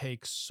just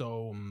take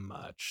so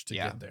much to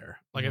get there.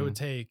 Like it would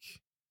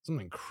take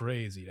something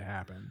crazy to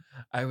happen.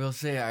 I will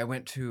say I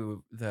went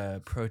to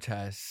the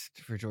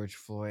protest for George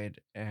Floyd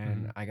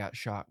and I got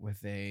shot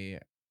with a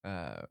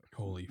a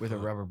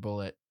rubber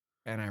bullet,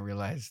 and I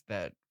realized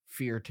that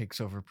fear takes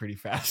over pretty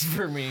fast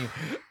for me.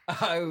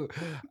 I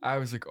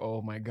was like,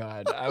 oh my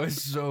God. I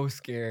was so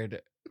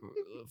scared.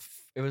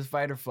 It was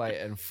fight or flight,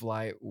 and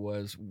flight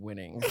was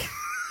winning.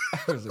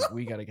 I was like,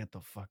 we got to get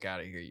the fuck out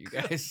of here, you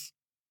guys.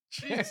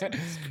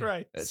 Jesus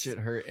Christ. That shit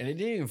hurt. And it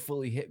didn't even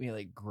fully hit me,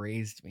 like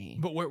grazed me.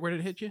 But where did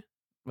it hit you?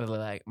 My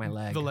leg.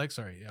 The leg,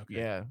 sorry. Yeah. Okay.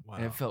 Yeah. Wow.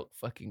 And it felt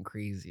fucking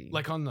crazy.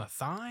 Like on the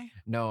thigh?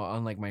 No,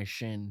 on like my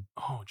shin.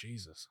 Oh,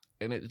 Jesus.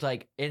 And it's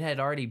like, it had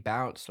already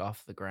bounced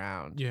off the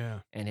ground. Yeah.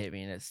 And hit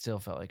me, and it still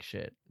felt like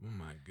shit. Oh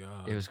my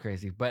God. It was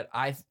crazy. But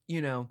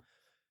and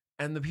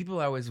And the people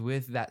I was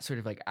with, that sort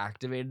of like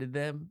activated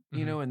them,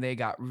 you know, and they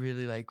got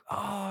really like,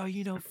 oh,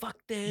 you know, fuck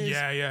this.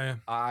 Yeah.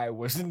 I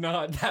was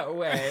not that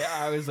way.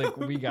 I was like,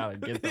 we gotta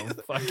get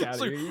the fuck out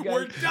of here. You guys...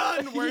 We're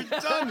done. We're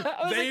done.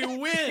 They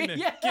win.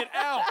 Yeah. Get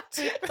out.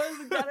 I was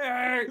like, that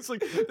hurts. It's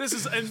like, this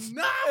is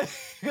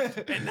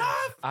enough.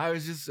 Enough. I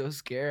was just so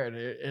scared.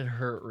 It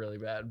hurt really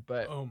bad.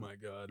 But oh my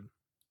God.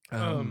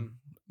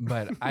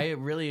 But I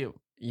really,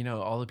 you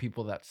know, all the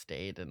people that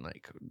stayed and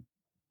like,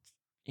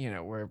 you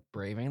know, were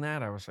braving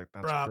that. I was like,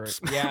 that's Props.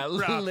 great. Yeah,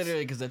 Props.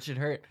 literally, because that should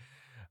hurt.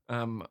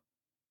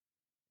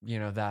 You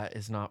know, that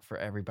is not for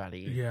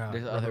everybody. Yeah,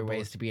 There's rubber other bullets.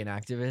 ways to be an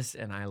activist,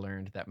 and I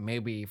learned that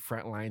maybe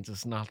front lines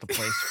is not the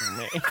place for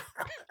me.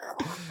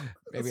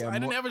 Maybe I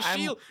didn't have a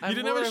shield. You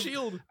didn't have a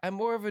shield. I'm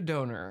more of a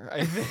donor,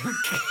 I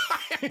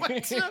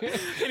think.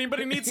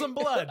 Anybody need some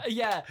blood?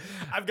 Yeah,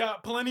 I've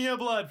got plenty of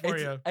blood for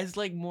you. It's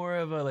like more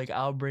of a like,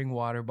 I'll bring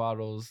water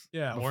bottles.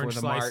 Yeah, before orange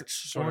the slices.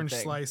 march sort of Orange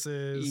thing.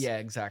 slices. Yeah,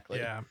 exactly.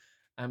 Yeah.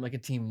 I'm like a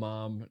team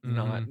mom,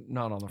 Mhm.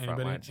 not on the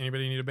front lines.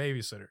 Anybody need a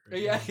babysitter?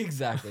 Yeah,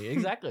 exactly,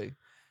 and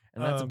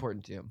that's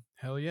important too.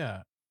 Hell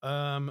yeah.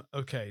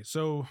 Okay,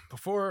 so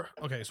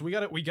we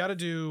gotta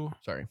do.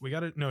 Sorry.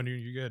 No,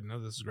 you're good. No,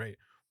 this is great.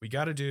 We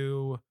gotta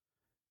do.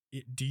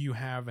 Do you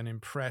have an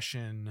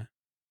impression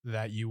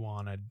that you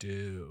want to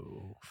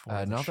do?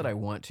 Not that I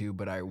want to,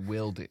 but I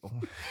will do.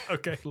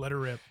 Okay, let her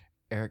rip.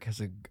 Eric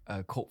has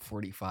a Colt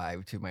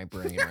 45 to my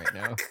brain right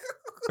now.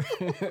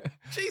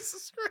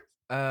 Jesus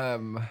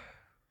Christ.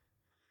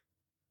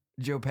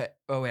 Joe Pet.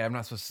 Oh wait, I'm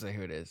not supposed to say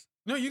who it is.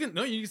 No, you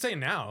can say it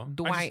now.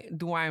 Do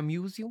I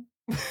amuse you?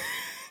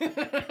 All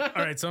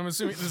right, so I'm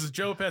assuming this is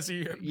Joe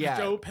Pesci. Yeah.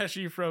 Joe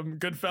Pesci from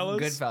Goodfellas.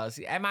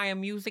 Goodfellas. Am I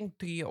amusing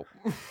to you?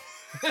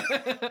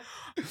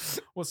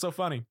 What's so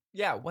funny?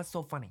 Yeah, what's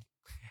so funny?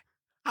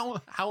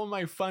 How am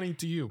I funny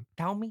to you?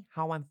 Tell me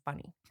how I'm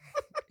funny.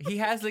 He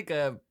has like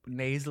a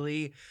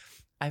nasally.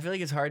 I feel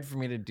like it's hard for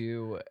me to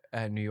do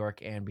New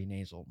York and be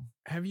nasal.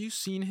 Have you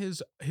seen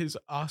his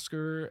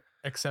Oscar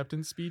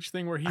acceptance speech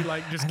thing where he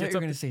like just I thought gets you were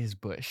up? going to say his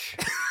bush.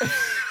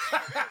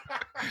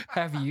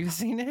 Have you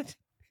seen it?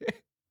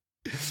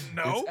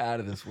 No. It's out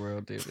of this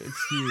world, dude.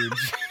 It's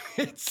huge.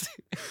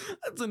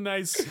 That's a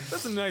nice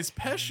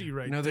Pesci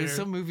right there. No, there's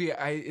some movie.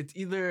 It's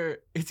either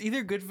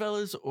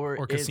Goodfellas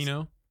or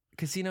Casino.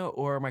 Casino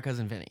or My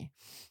Cousin Vinny.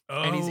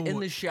 Oh, And he's in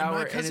the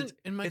shower.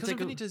 And my it's cousin like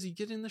Vinny, does he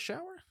get in the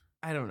shower?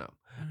 I don't know.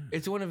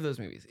 It's one of those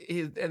movies.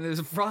 And there's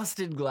a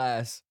frosted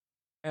glass.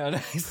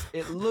 And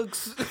it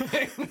looks,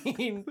 I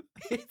mean,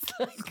 it's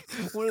like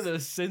one of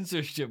those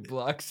censorship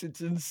blocks. It's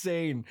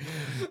insane.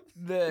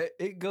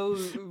 It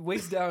goes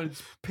waist down.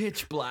 It's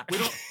pitch black.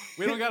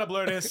 We don't gotta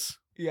blur this.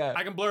 Yeah,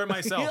 I can blur it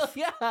myself.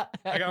 Yeah,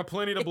 I got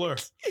plenty to blur.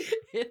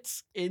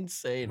 It's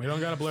insane. We don't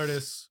gotta blur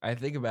this. I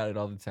think about it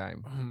all the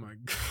time. Oh my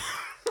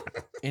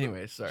God.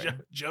 Anyway, sorry.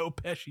 Joe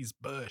Pesci's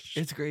bush.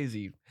 It's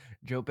crazy.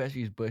 Joe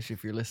Pesci's bush.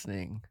 If you're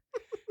listening,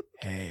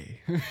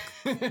 hey.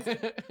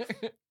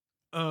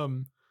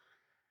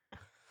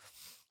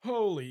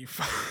 Holy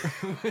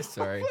fuck.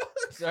 Sorry.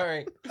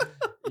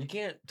 You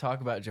can't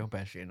talk about Joe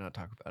Pesci and not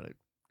talk about it.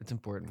 It's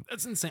important.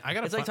 That's insane.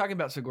 It's like talking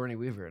about Sigourney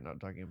Weaver and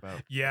not talking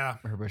about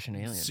her bush and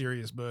Alien.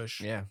 Serious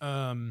bush. Yeah.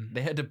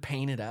 They had to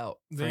paint it out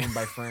frame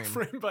by frame.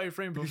 Frame by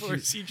frame before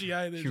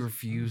CGI. She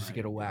refused to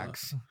get a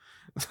wax.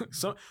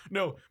 So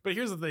no, but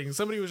here's the thing.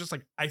 Somebody was just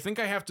like, I think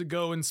I have to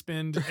go and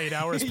spend 8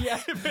 hours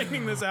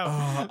painting this out.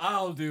 Oh,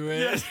 I'll do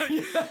it.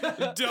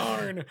 Yeah.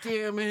 Darn.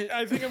 Damn it.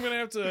 I think I'm gonna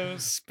have to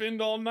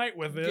spend all night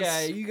with this.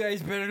 Yeah, you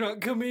guys better not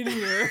come in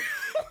here.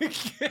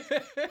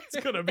 It's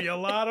gonna be a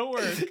lot of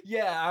work.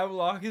 Yeah, I'm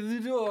locking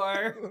the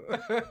door.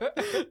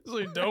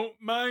 So don't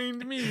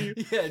mind me.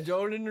 Yeah,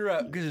 don't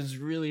interrupt because it's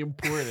really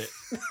important.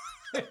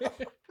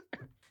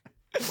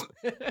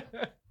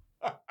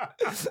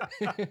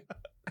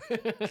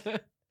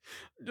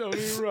 Don't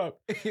interrupt.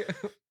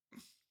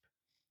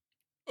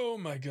 Oh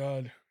my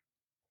God.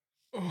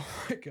 Oh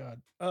my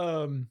God.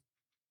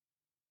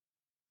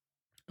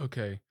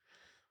 Okay.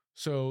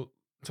 So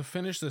to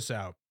finish this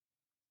out,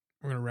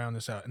 we're gonna round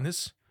this out. And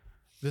this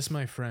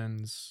my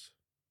friends,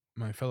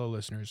 my fellow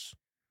listeners,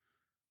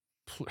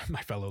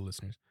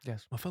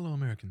 Yes. my fellow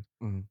Americans.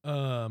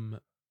 Mm-hmm.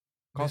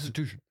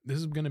 Constitution. This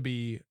is gonna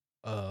be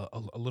a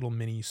little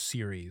mini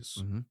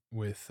series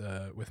with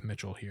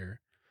Mitchell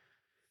here.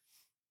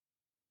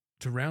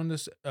 To round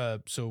this,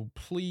 so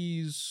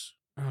please,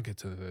 I'll get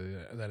to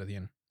that at the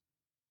end.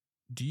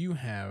 Do you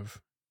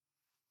have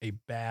a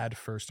bad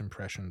first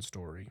impression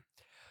story?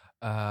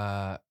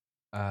 To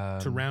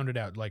round it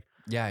out, like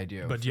yeah, I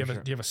do. But do you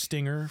have a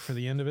stinger for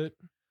the end of it?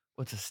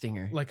 What's a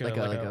stinger? Like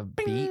a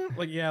beat?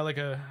 Like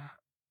a.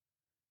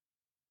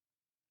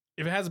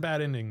 If it has a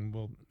bad ending,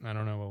 I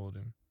don't know what we'll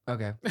do.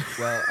 Okay.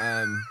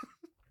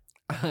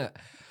 Well,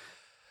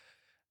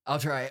 I'll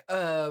try.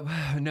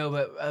 No,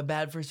 but a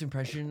bad first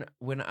impression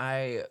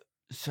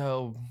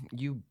so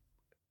you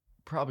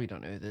probably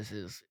don't know who this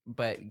is,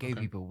 but gay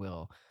people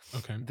will.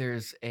 Okay.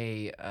 There's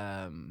a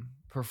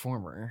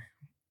performer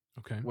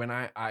Okay. When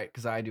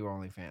because I do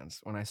OnlyFans.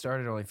 When I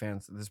started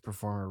OnlyFans, this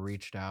performer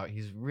reached out.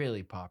 He's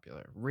really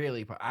popular.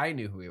 I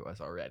knew who he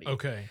was already.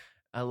 Okay.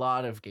 A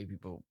lot of gay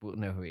people will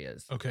know who he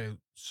is. Okay.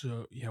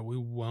 So yeah, we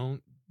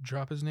won't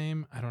drop his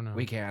name. I don't know.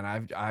 We can.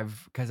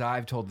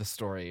 I've told the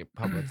story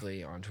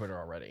publicly on Twitter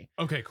already.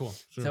 Okay, cool.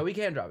 Sure. So we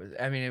can drop it.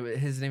 I mean,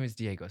 his name is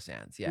Diego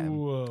Sanz. Yeah.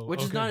 Whoa,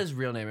 which is not his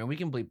real name, and we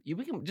can bleep.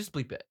 We can just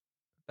bleep it.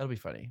 That'll be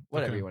funny.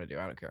 Whatever you want to do,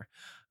 I don't care.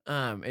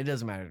 It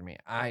doesn't matter to me.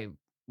 I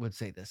would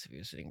say this if he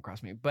was sitting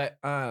across me, but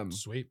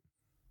sweet.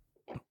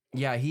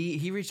 Yeah,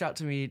 he reached out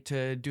to me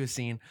to do a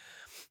scene.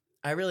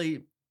 I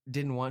really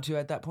didn't want to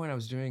at that point. I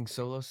was doing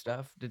solo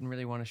stuff. Didn't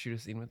really want to shoot a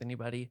scene with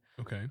anybody.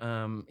 Okay.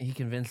 He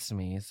convinced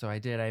me, so I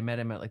did. I met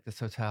him at like this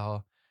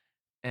hotel,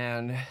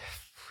 and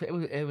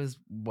it was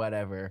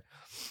whatever.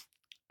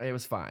 It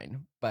was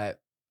fine,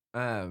 but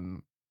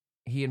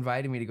he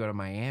invited me to go to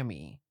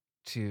Miami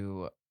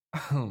to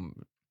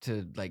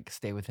like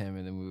stay with him,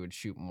 and then we would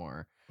shoot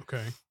more.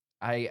 Okay.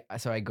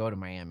 So I go to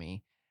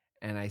Miami,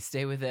 and I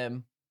stay with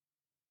him,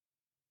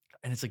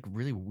 and it's like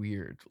really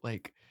weird.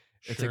 Like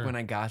it's like when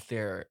I got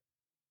there,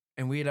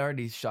 and we had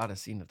already shot a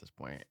scene at this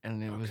point,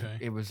 and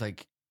it was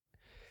like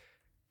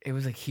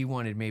he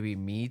wanted maybe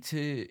me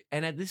to.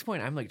 And at this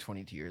point, I'm like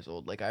 22 years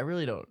old. Like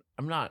I'm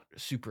not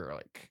super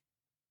like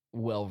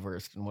well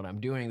versed in what I'm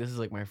doing. This is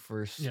like my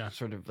first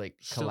sort of like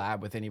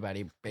collab with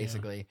anybody,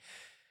 basically. Yeah.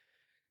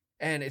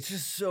 And it's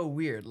just so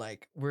weird.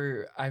 Like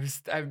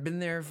I've been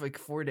there for like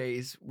 4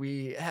 days.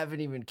 We haven't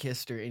even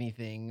kissed or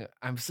anything.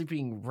 I'm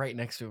sleeping right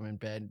next to him in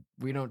bed.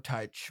 We don't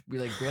touch. We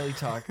like barely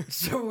talk. It's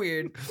so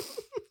weird.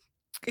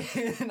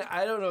 And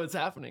I don't know what's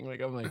happening.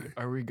 Like I'm like,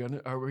 are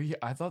we?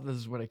 I thought this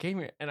is what I came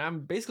here. And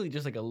I'm basically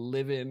just like a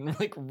live-in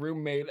like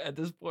roommate at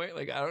this point.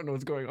 Like I don't know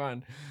what's going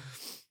on.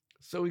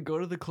 So we go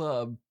to the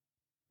club,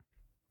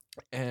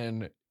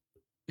 and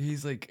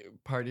he's like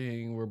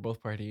partying. We're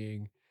both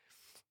partying,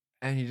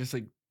 and he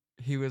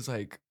was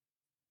like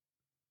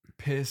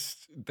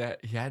pissed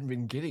that he hadn't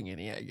been getting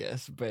any, I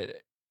guess, but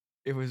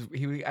I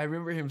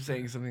remember him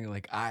saying something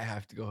like, I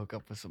have to go hook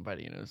up with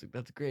somebody. And I was like,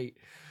 that's great.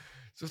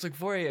 So it's like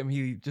 4 a.m.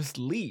 He just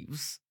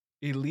leaves.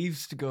 He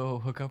leaves to go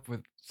hook up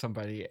with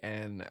somebody.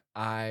 And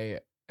I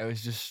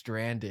was just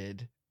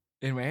stranded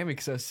in Miami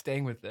because I was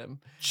staying with them.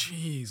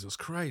 Jesus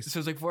Christ. So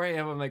it's like 4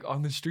 a.m. I'm like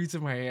on the streets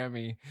of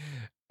Miami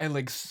and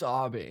like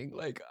sobbing.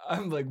 Like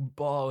I'm like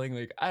bawling.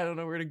 Like I don't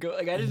know where to go.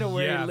 Like I didn't know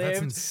where he lived.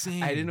 That's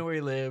insane. I didn't know where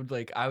he lived.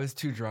 Like I was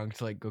too drunk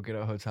to like go get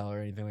a hotel or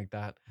anything like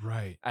that.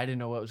 Right. I didn't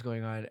know what was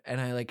going on. And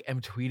I like am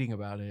tweeting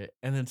about it.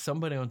 And then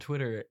somebody on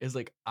Twitter is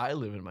like, I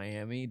live in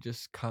Miami.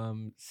 Just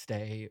come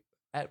stay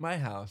at my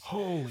house.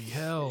 Holy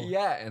hell.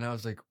 Yeah. And I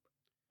was like,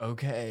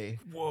 okay.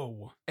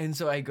 Whoa. And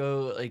so I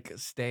go like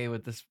stay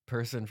with this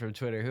person from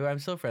Twitter who I'm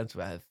still friends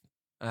with.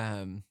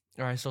 Or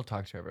I still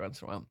talk to every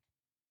once in a while.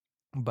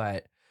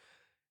 But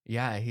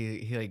yeah,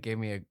 he like gave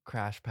me a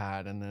crash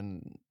pad, and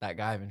then that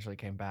guy eventually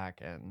came back,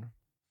 and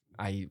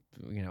I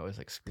was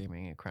like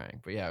screaming and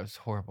crying. But yeah, it was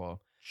horrible.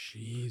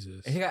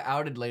 Jesus. And he got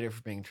outed later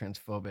for being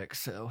transphobic,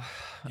 so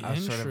I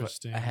was sort of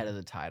ahead of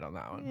the tide on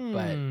that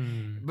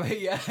one.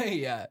 But yeah,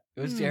 it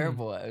was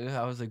terrible.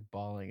 I was like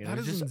bawling, and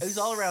it was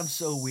all around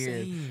so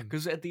weird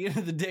because at the end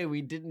of the day,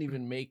 we didn't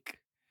even make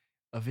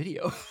a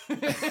video.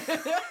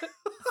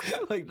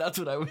 Like that's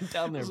what I went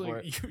down there for.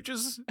 Like, you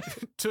just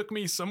took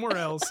me somewhere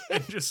else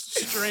and just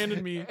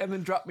stranded me and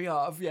then dropped me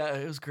off. Yeah,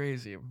 it was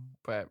crazy,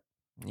 but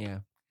yeah,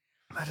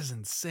 that is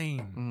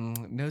insane.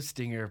 No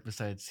stinger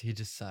besides he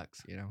just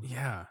sucks,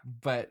 Yeah,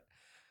 but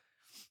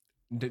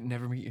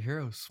never meet your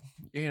heroes.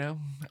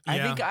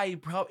 I think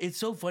it's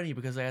so funny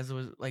because as it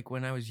was like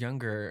when I was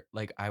younger,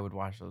 like I would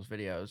watch his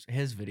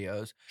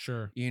videos,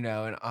 sure,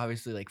 and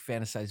obviously like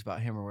fantasize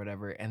about him or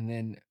whatever, and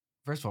then.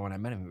 First of all, when I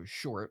met him, he was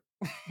short,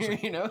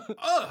 yeah,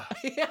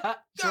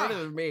 shorter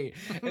than me.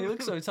 And he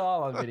looked so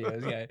tall on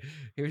videos. Yeah,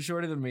 he was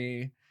shorter than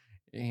me.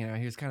 He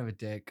was kind of a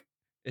dick.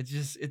 It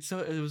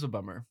was a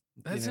bummer.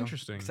 That's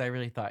interesting because I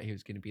really thought he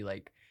was going to be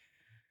like,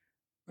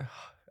 I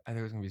thought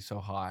he was going to be so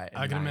hot.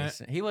 And I can nice.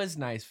 He was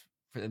nice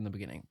in the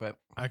beginning, but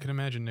I can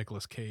imagine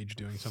Nicolas Cage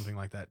doing something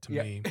like that to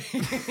me.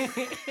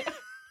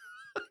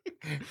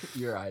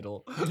 Your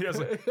idol, yes,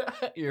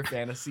 your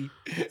fantasy.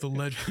 The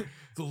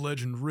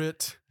legend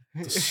writ.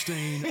 The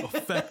stain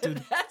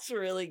affected. That's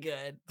really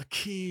good. The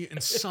key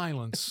in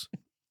silence,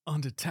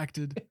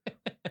 undetected.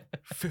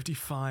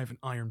 55 an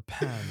iron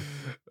pen.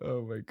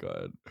 Oh my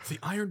God. The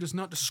iron does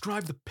not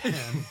describe the pen.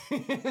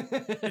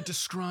 It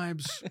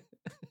describes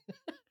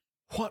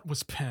what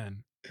was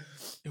pen.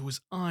 It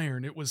was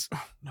iron. It was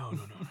no.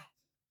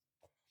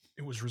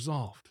 It was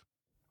resolved.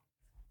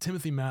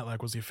 Timothy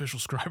Matlack was the official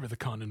scribe of the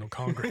Continental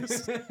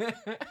Congress.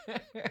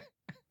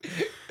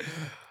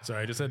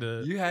 Sorry, I just had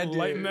to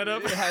lighten that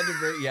up. You had to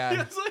break,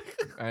 yeah.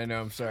 I know,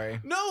 I'm sorry.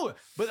 No,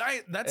 but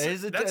that's a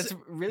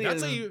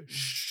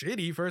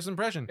shitty first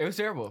impression. It was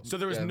terrible. So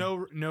there was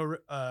no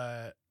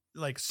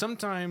like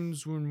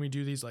sometimes when we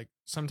do these, like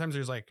sometimes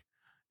there's like,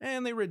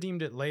 and they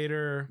redeemed it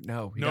later.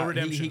 No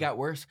redemption. He got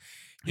worse.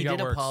 He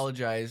did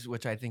apologize,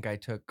 which I think I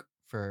took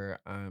for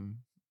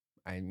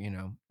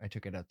I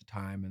took it at the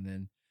time,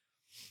 and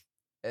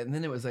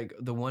then it was like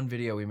the one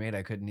video we made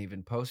I couldn't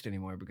even post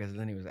anymore because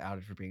then he was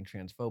outed for being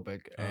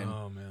transphobic, and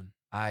Oh man.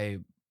 I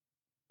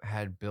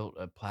had built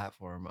a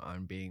platform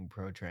on being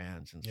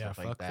pro-trans and stuff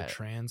like fuck that. the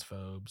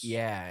transphobes.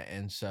 Yeah,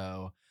 and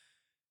so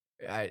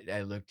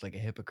I looked like a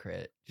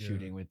hypocrite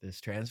shooting with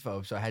this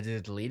transphobe, so I had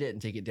to delete it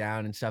and take it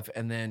down and stuff,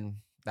 and then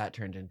that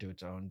turned into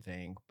its own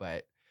thing.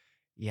 But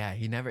yeah,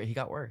 he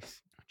got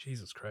worse.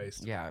 Jesus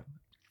Christ. Yeah.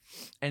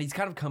 And he's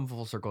kind of come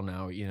full circle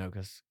now,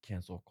 because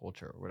cancel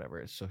culture or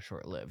whatever is so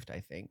short-lived,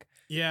 I think.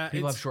 Yeah.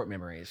 People have short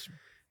memories.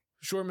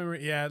 Short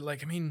memory. Yeah.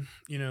 Like, I mean,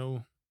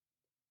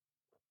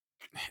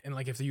 and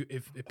like if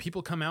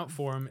people come out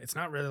for him, it's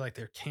not really like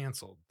they're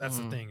canceled. That's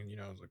the thing.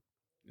 It's like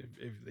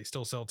if they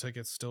still sell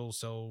tickets, still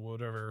sell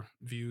whatever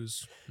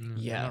views,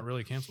 they're not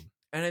really canceled.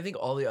 And I think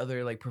all the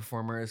other like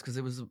performers, because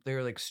they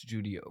were like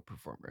studio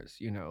performers,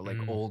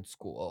 like old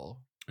school.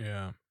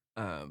 Yeah.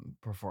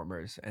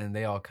 Performers, and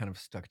they all kind of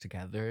stuck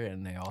together,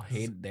 and they all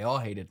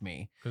hated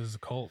me because it's a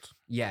cult.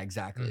 Yeah,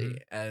 exactly.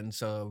 And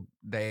so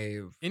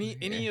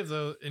any of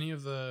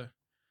the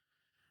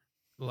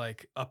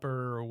like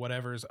upper or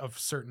whatever's of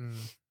certain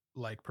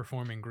like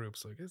performing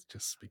groups, like it's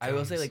just I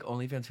will say like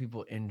OnlyFans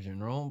people in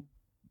general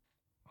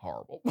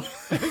horrible.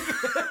 It's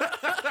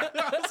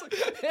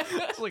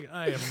like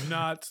I am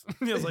not.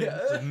 It's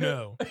like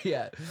no.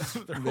 Yeah,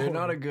 they're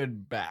not a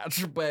good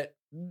batch, but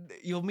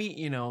you'll meet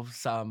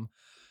some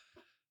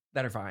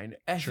that are fine.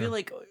 I feel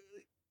like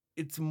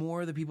it's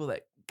more the people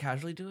that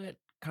casually do it,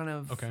 kind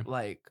of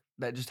like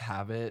that just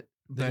have it.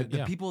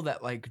 The people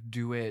that like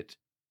do it,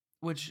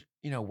 which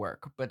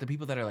work, but the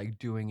people that are like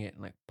doing it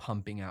and like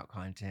pumping out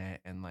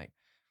content and like,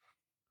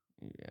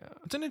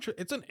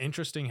 it's an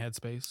interesting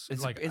headspace.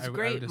 It's like it's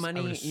great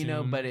money,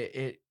 but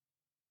it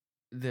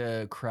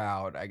the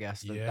crowd, I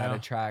guess that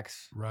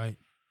attracts. Right.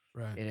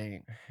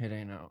 It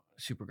ain't no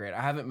super great.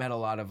 I haven't met a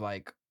lot of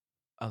like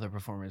other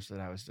performers that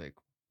I was like,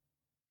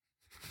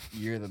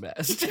 you're the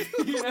best.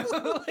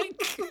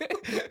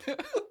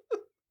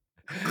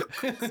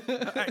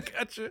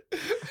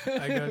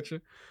 I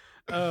gotcha.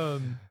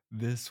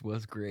 This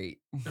was great.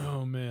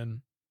 Oh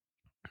man,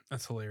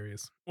 that's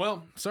hilarious.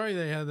 Well, sorry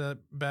they had that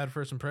bad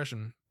first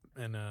impression,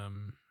 and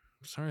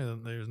sorry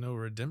that there's no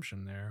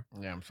redemption there.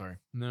 Yeah, I'm sorry.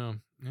 No,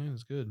 yeah,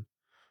 it's good.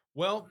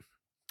 Well,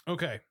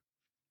 okay.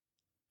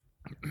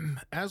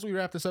 As we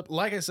wrap this up,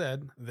 like I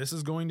said, this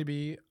is going to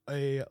be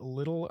a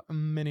little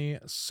mini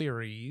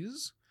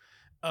series.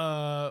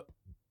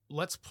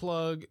 Let's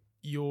plug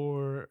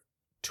your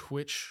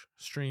Twitch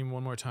stream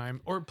one more time,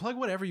 or plug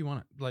whatever you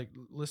want. Like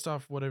list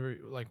off whatever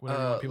you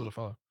want people to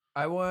follow.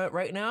 I want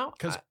right now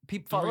because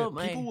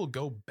people will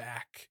go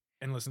back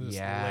and listen to this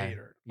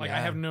later. Like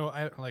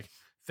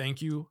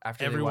thank you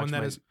everyone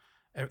that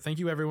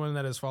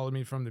has followed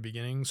me from the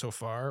beginning so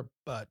far,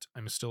 but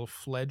I'm still a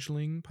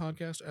fledgling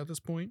podcast at this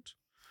point.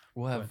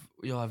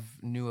 You'll have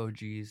new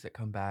OGs that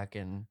come back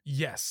and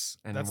that's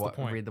the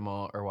point. Read them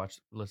all or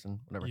listen,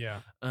 whatever.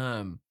 Yeah.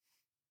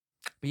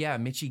 But yeah,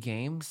 Mitchy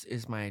Games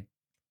is my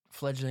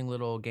fledgling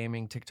little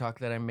gaming TikTok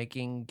that I'm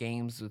making.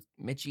 Games with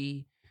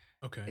Mitchy.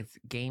 Okay. It's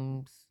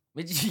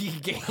Mitchy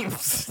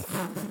Games.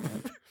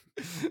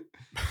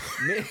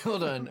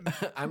 Hold on.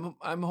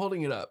 I'm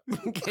holding it up.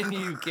 Can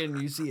you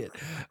see it?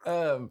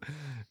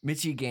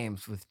 Mitchy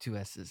Games with 2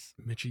 S's.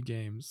 Mitchy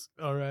Games.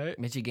 All right.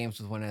 Mitchy Games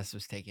with 1 S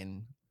was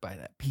taken by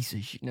that piece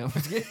of shit. No, I'm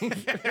just kidding.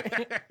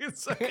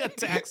 It's like a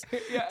tax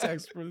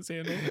for this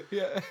handle.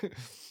 Yeah.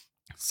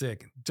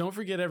 Sick. Don't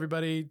forget,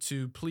 everybody,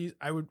 to please,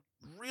 I would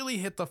really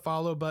hit the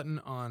follow button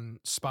on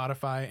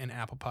Spotify and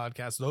Apple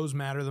Podcasts. Those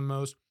matter the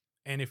most.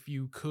 And if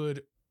you want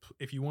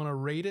to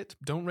rate it,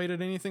 don't rate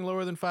it anything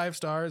lower than 5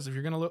 stars. If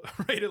you're going to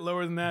rate it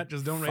lower than that,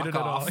 just don't rate it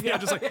at all. Yeah,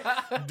 just like,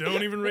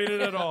 don't even rate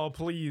it at all,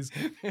 please.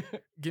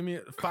 Give me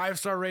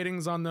 5-star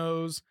ratings on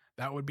those.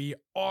 That would be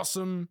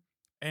awesome.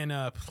 And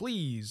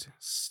please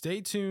stay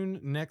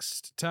tuned.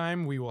 Next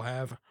time we will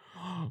have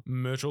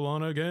Mitchell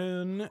on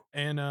again.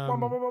 And don't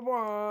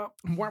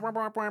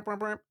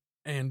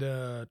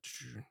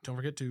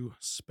forget to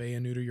spay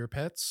and neuter your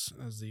pets,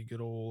 as the good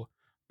old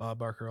Bob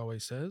Barker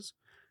always says.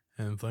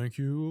 And thank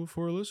you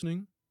for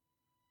listening.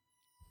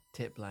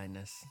 Tit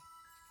blindness.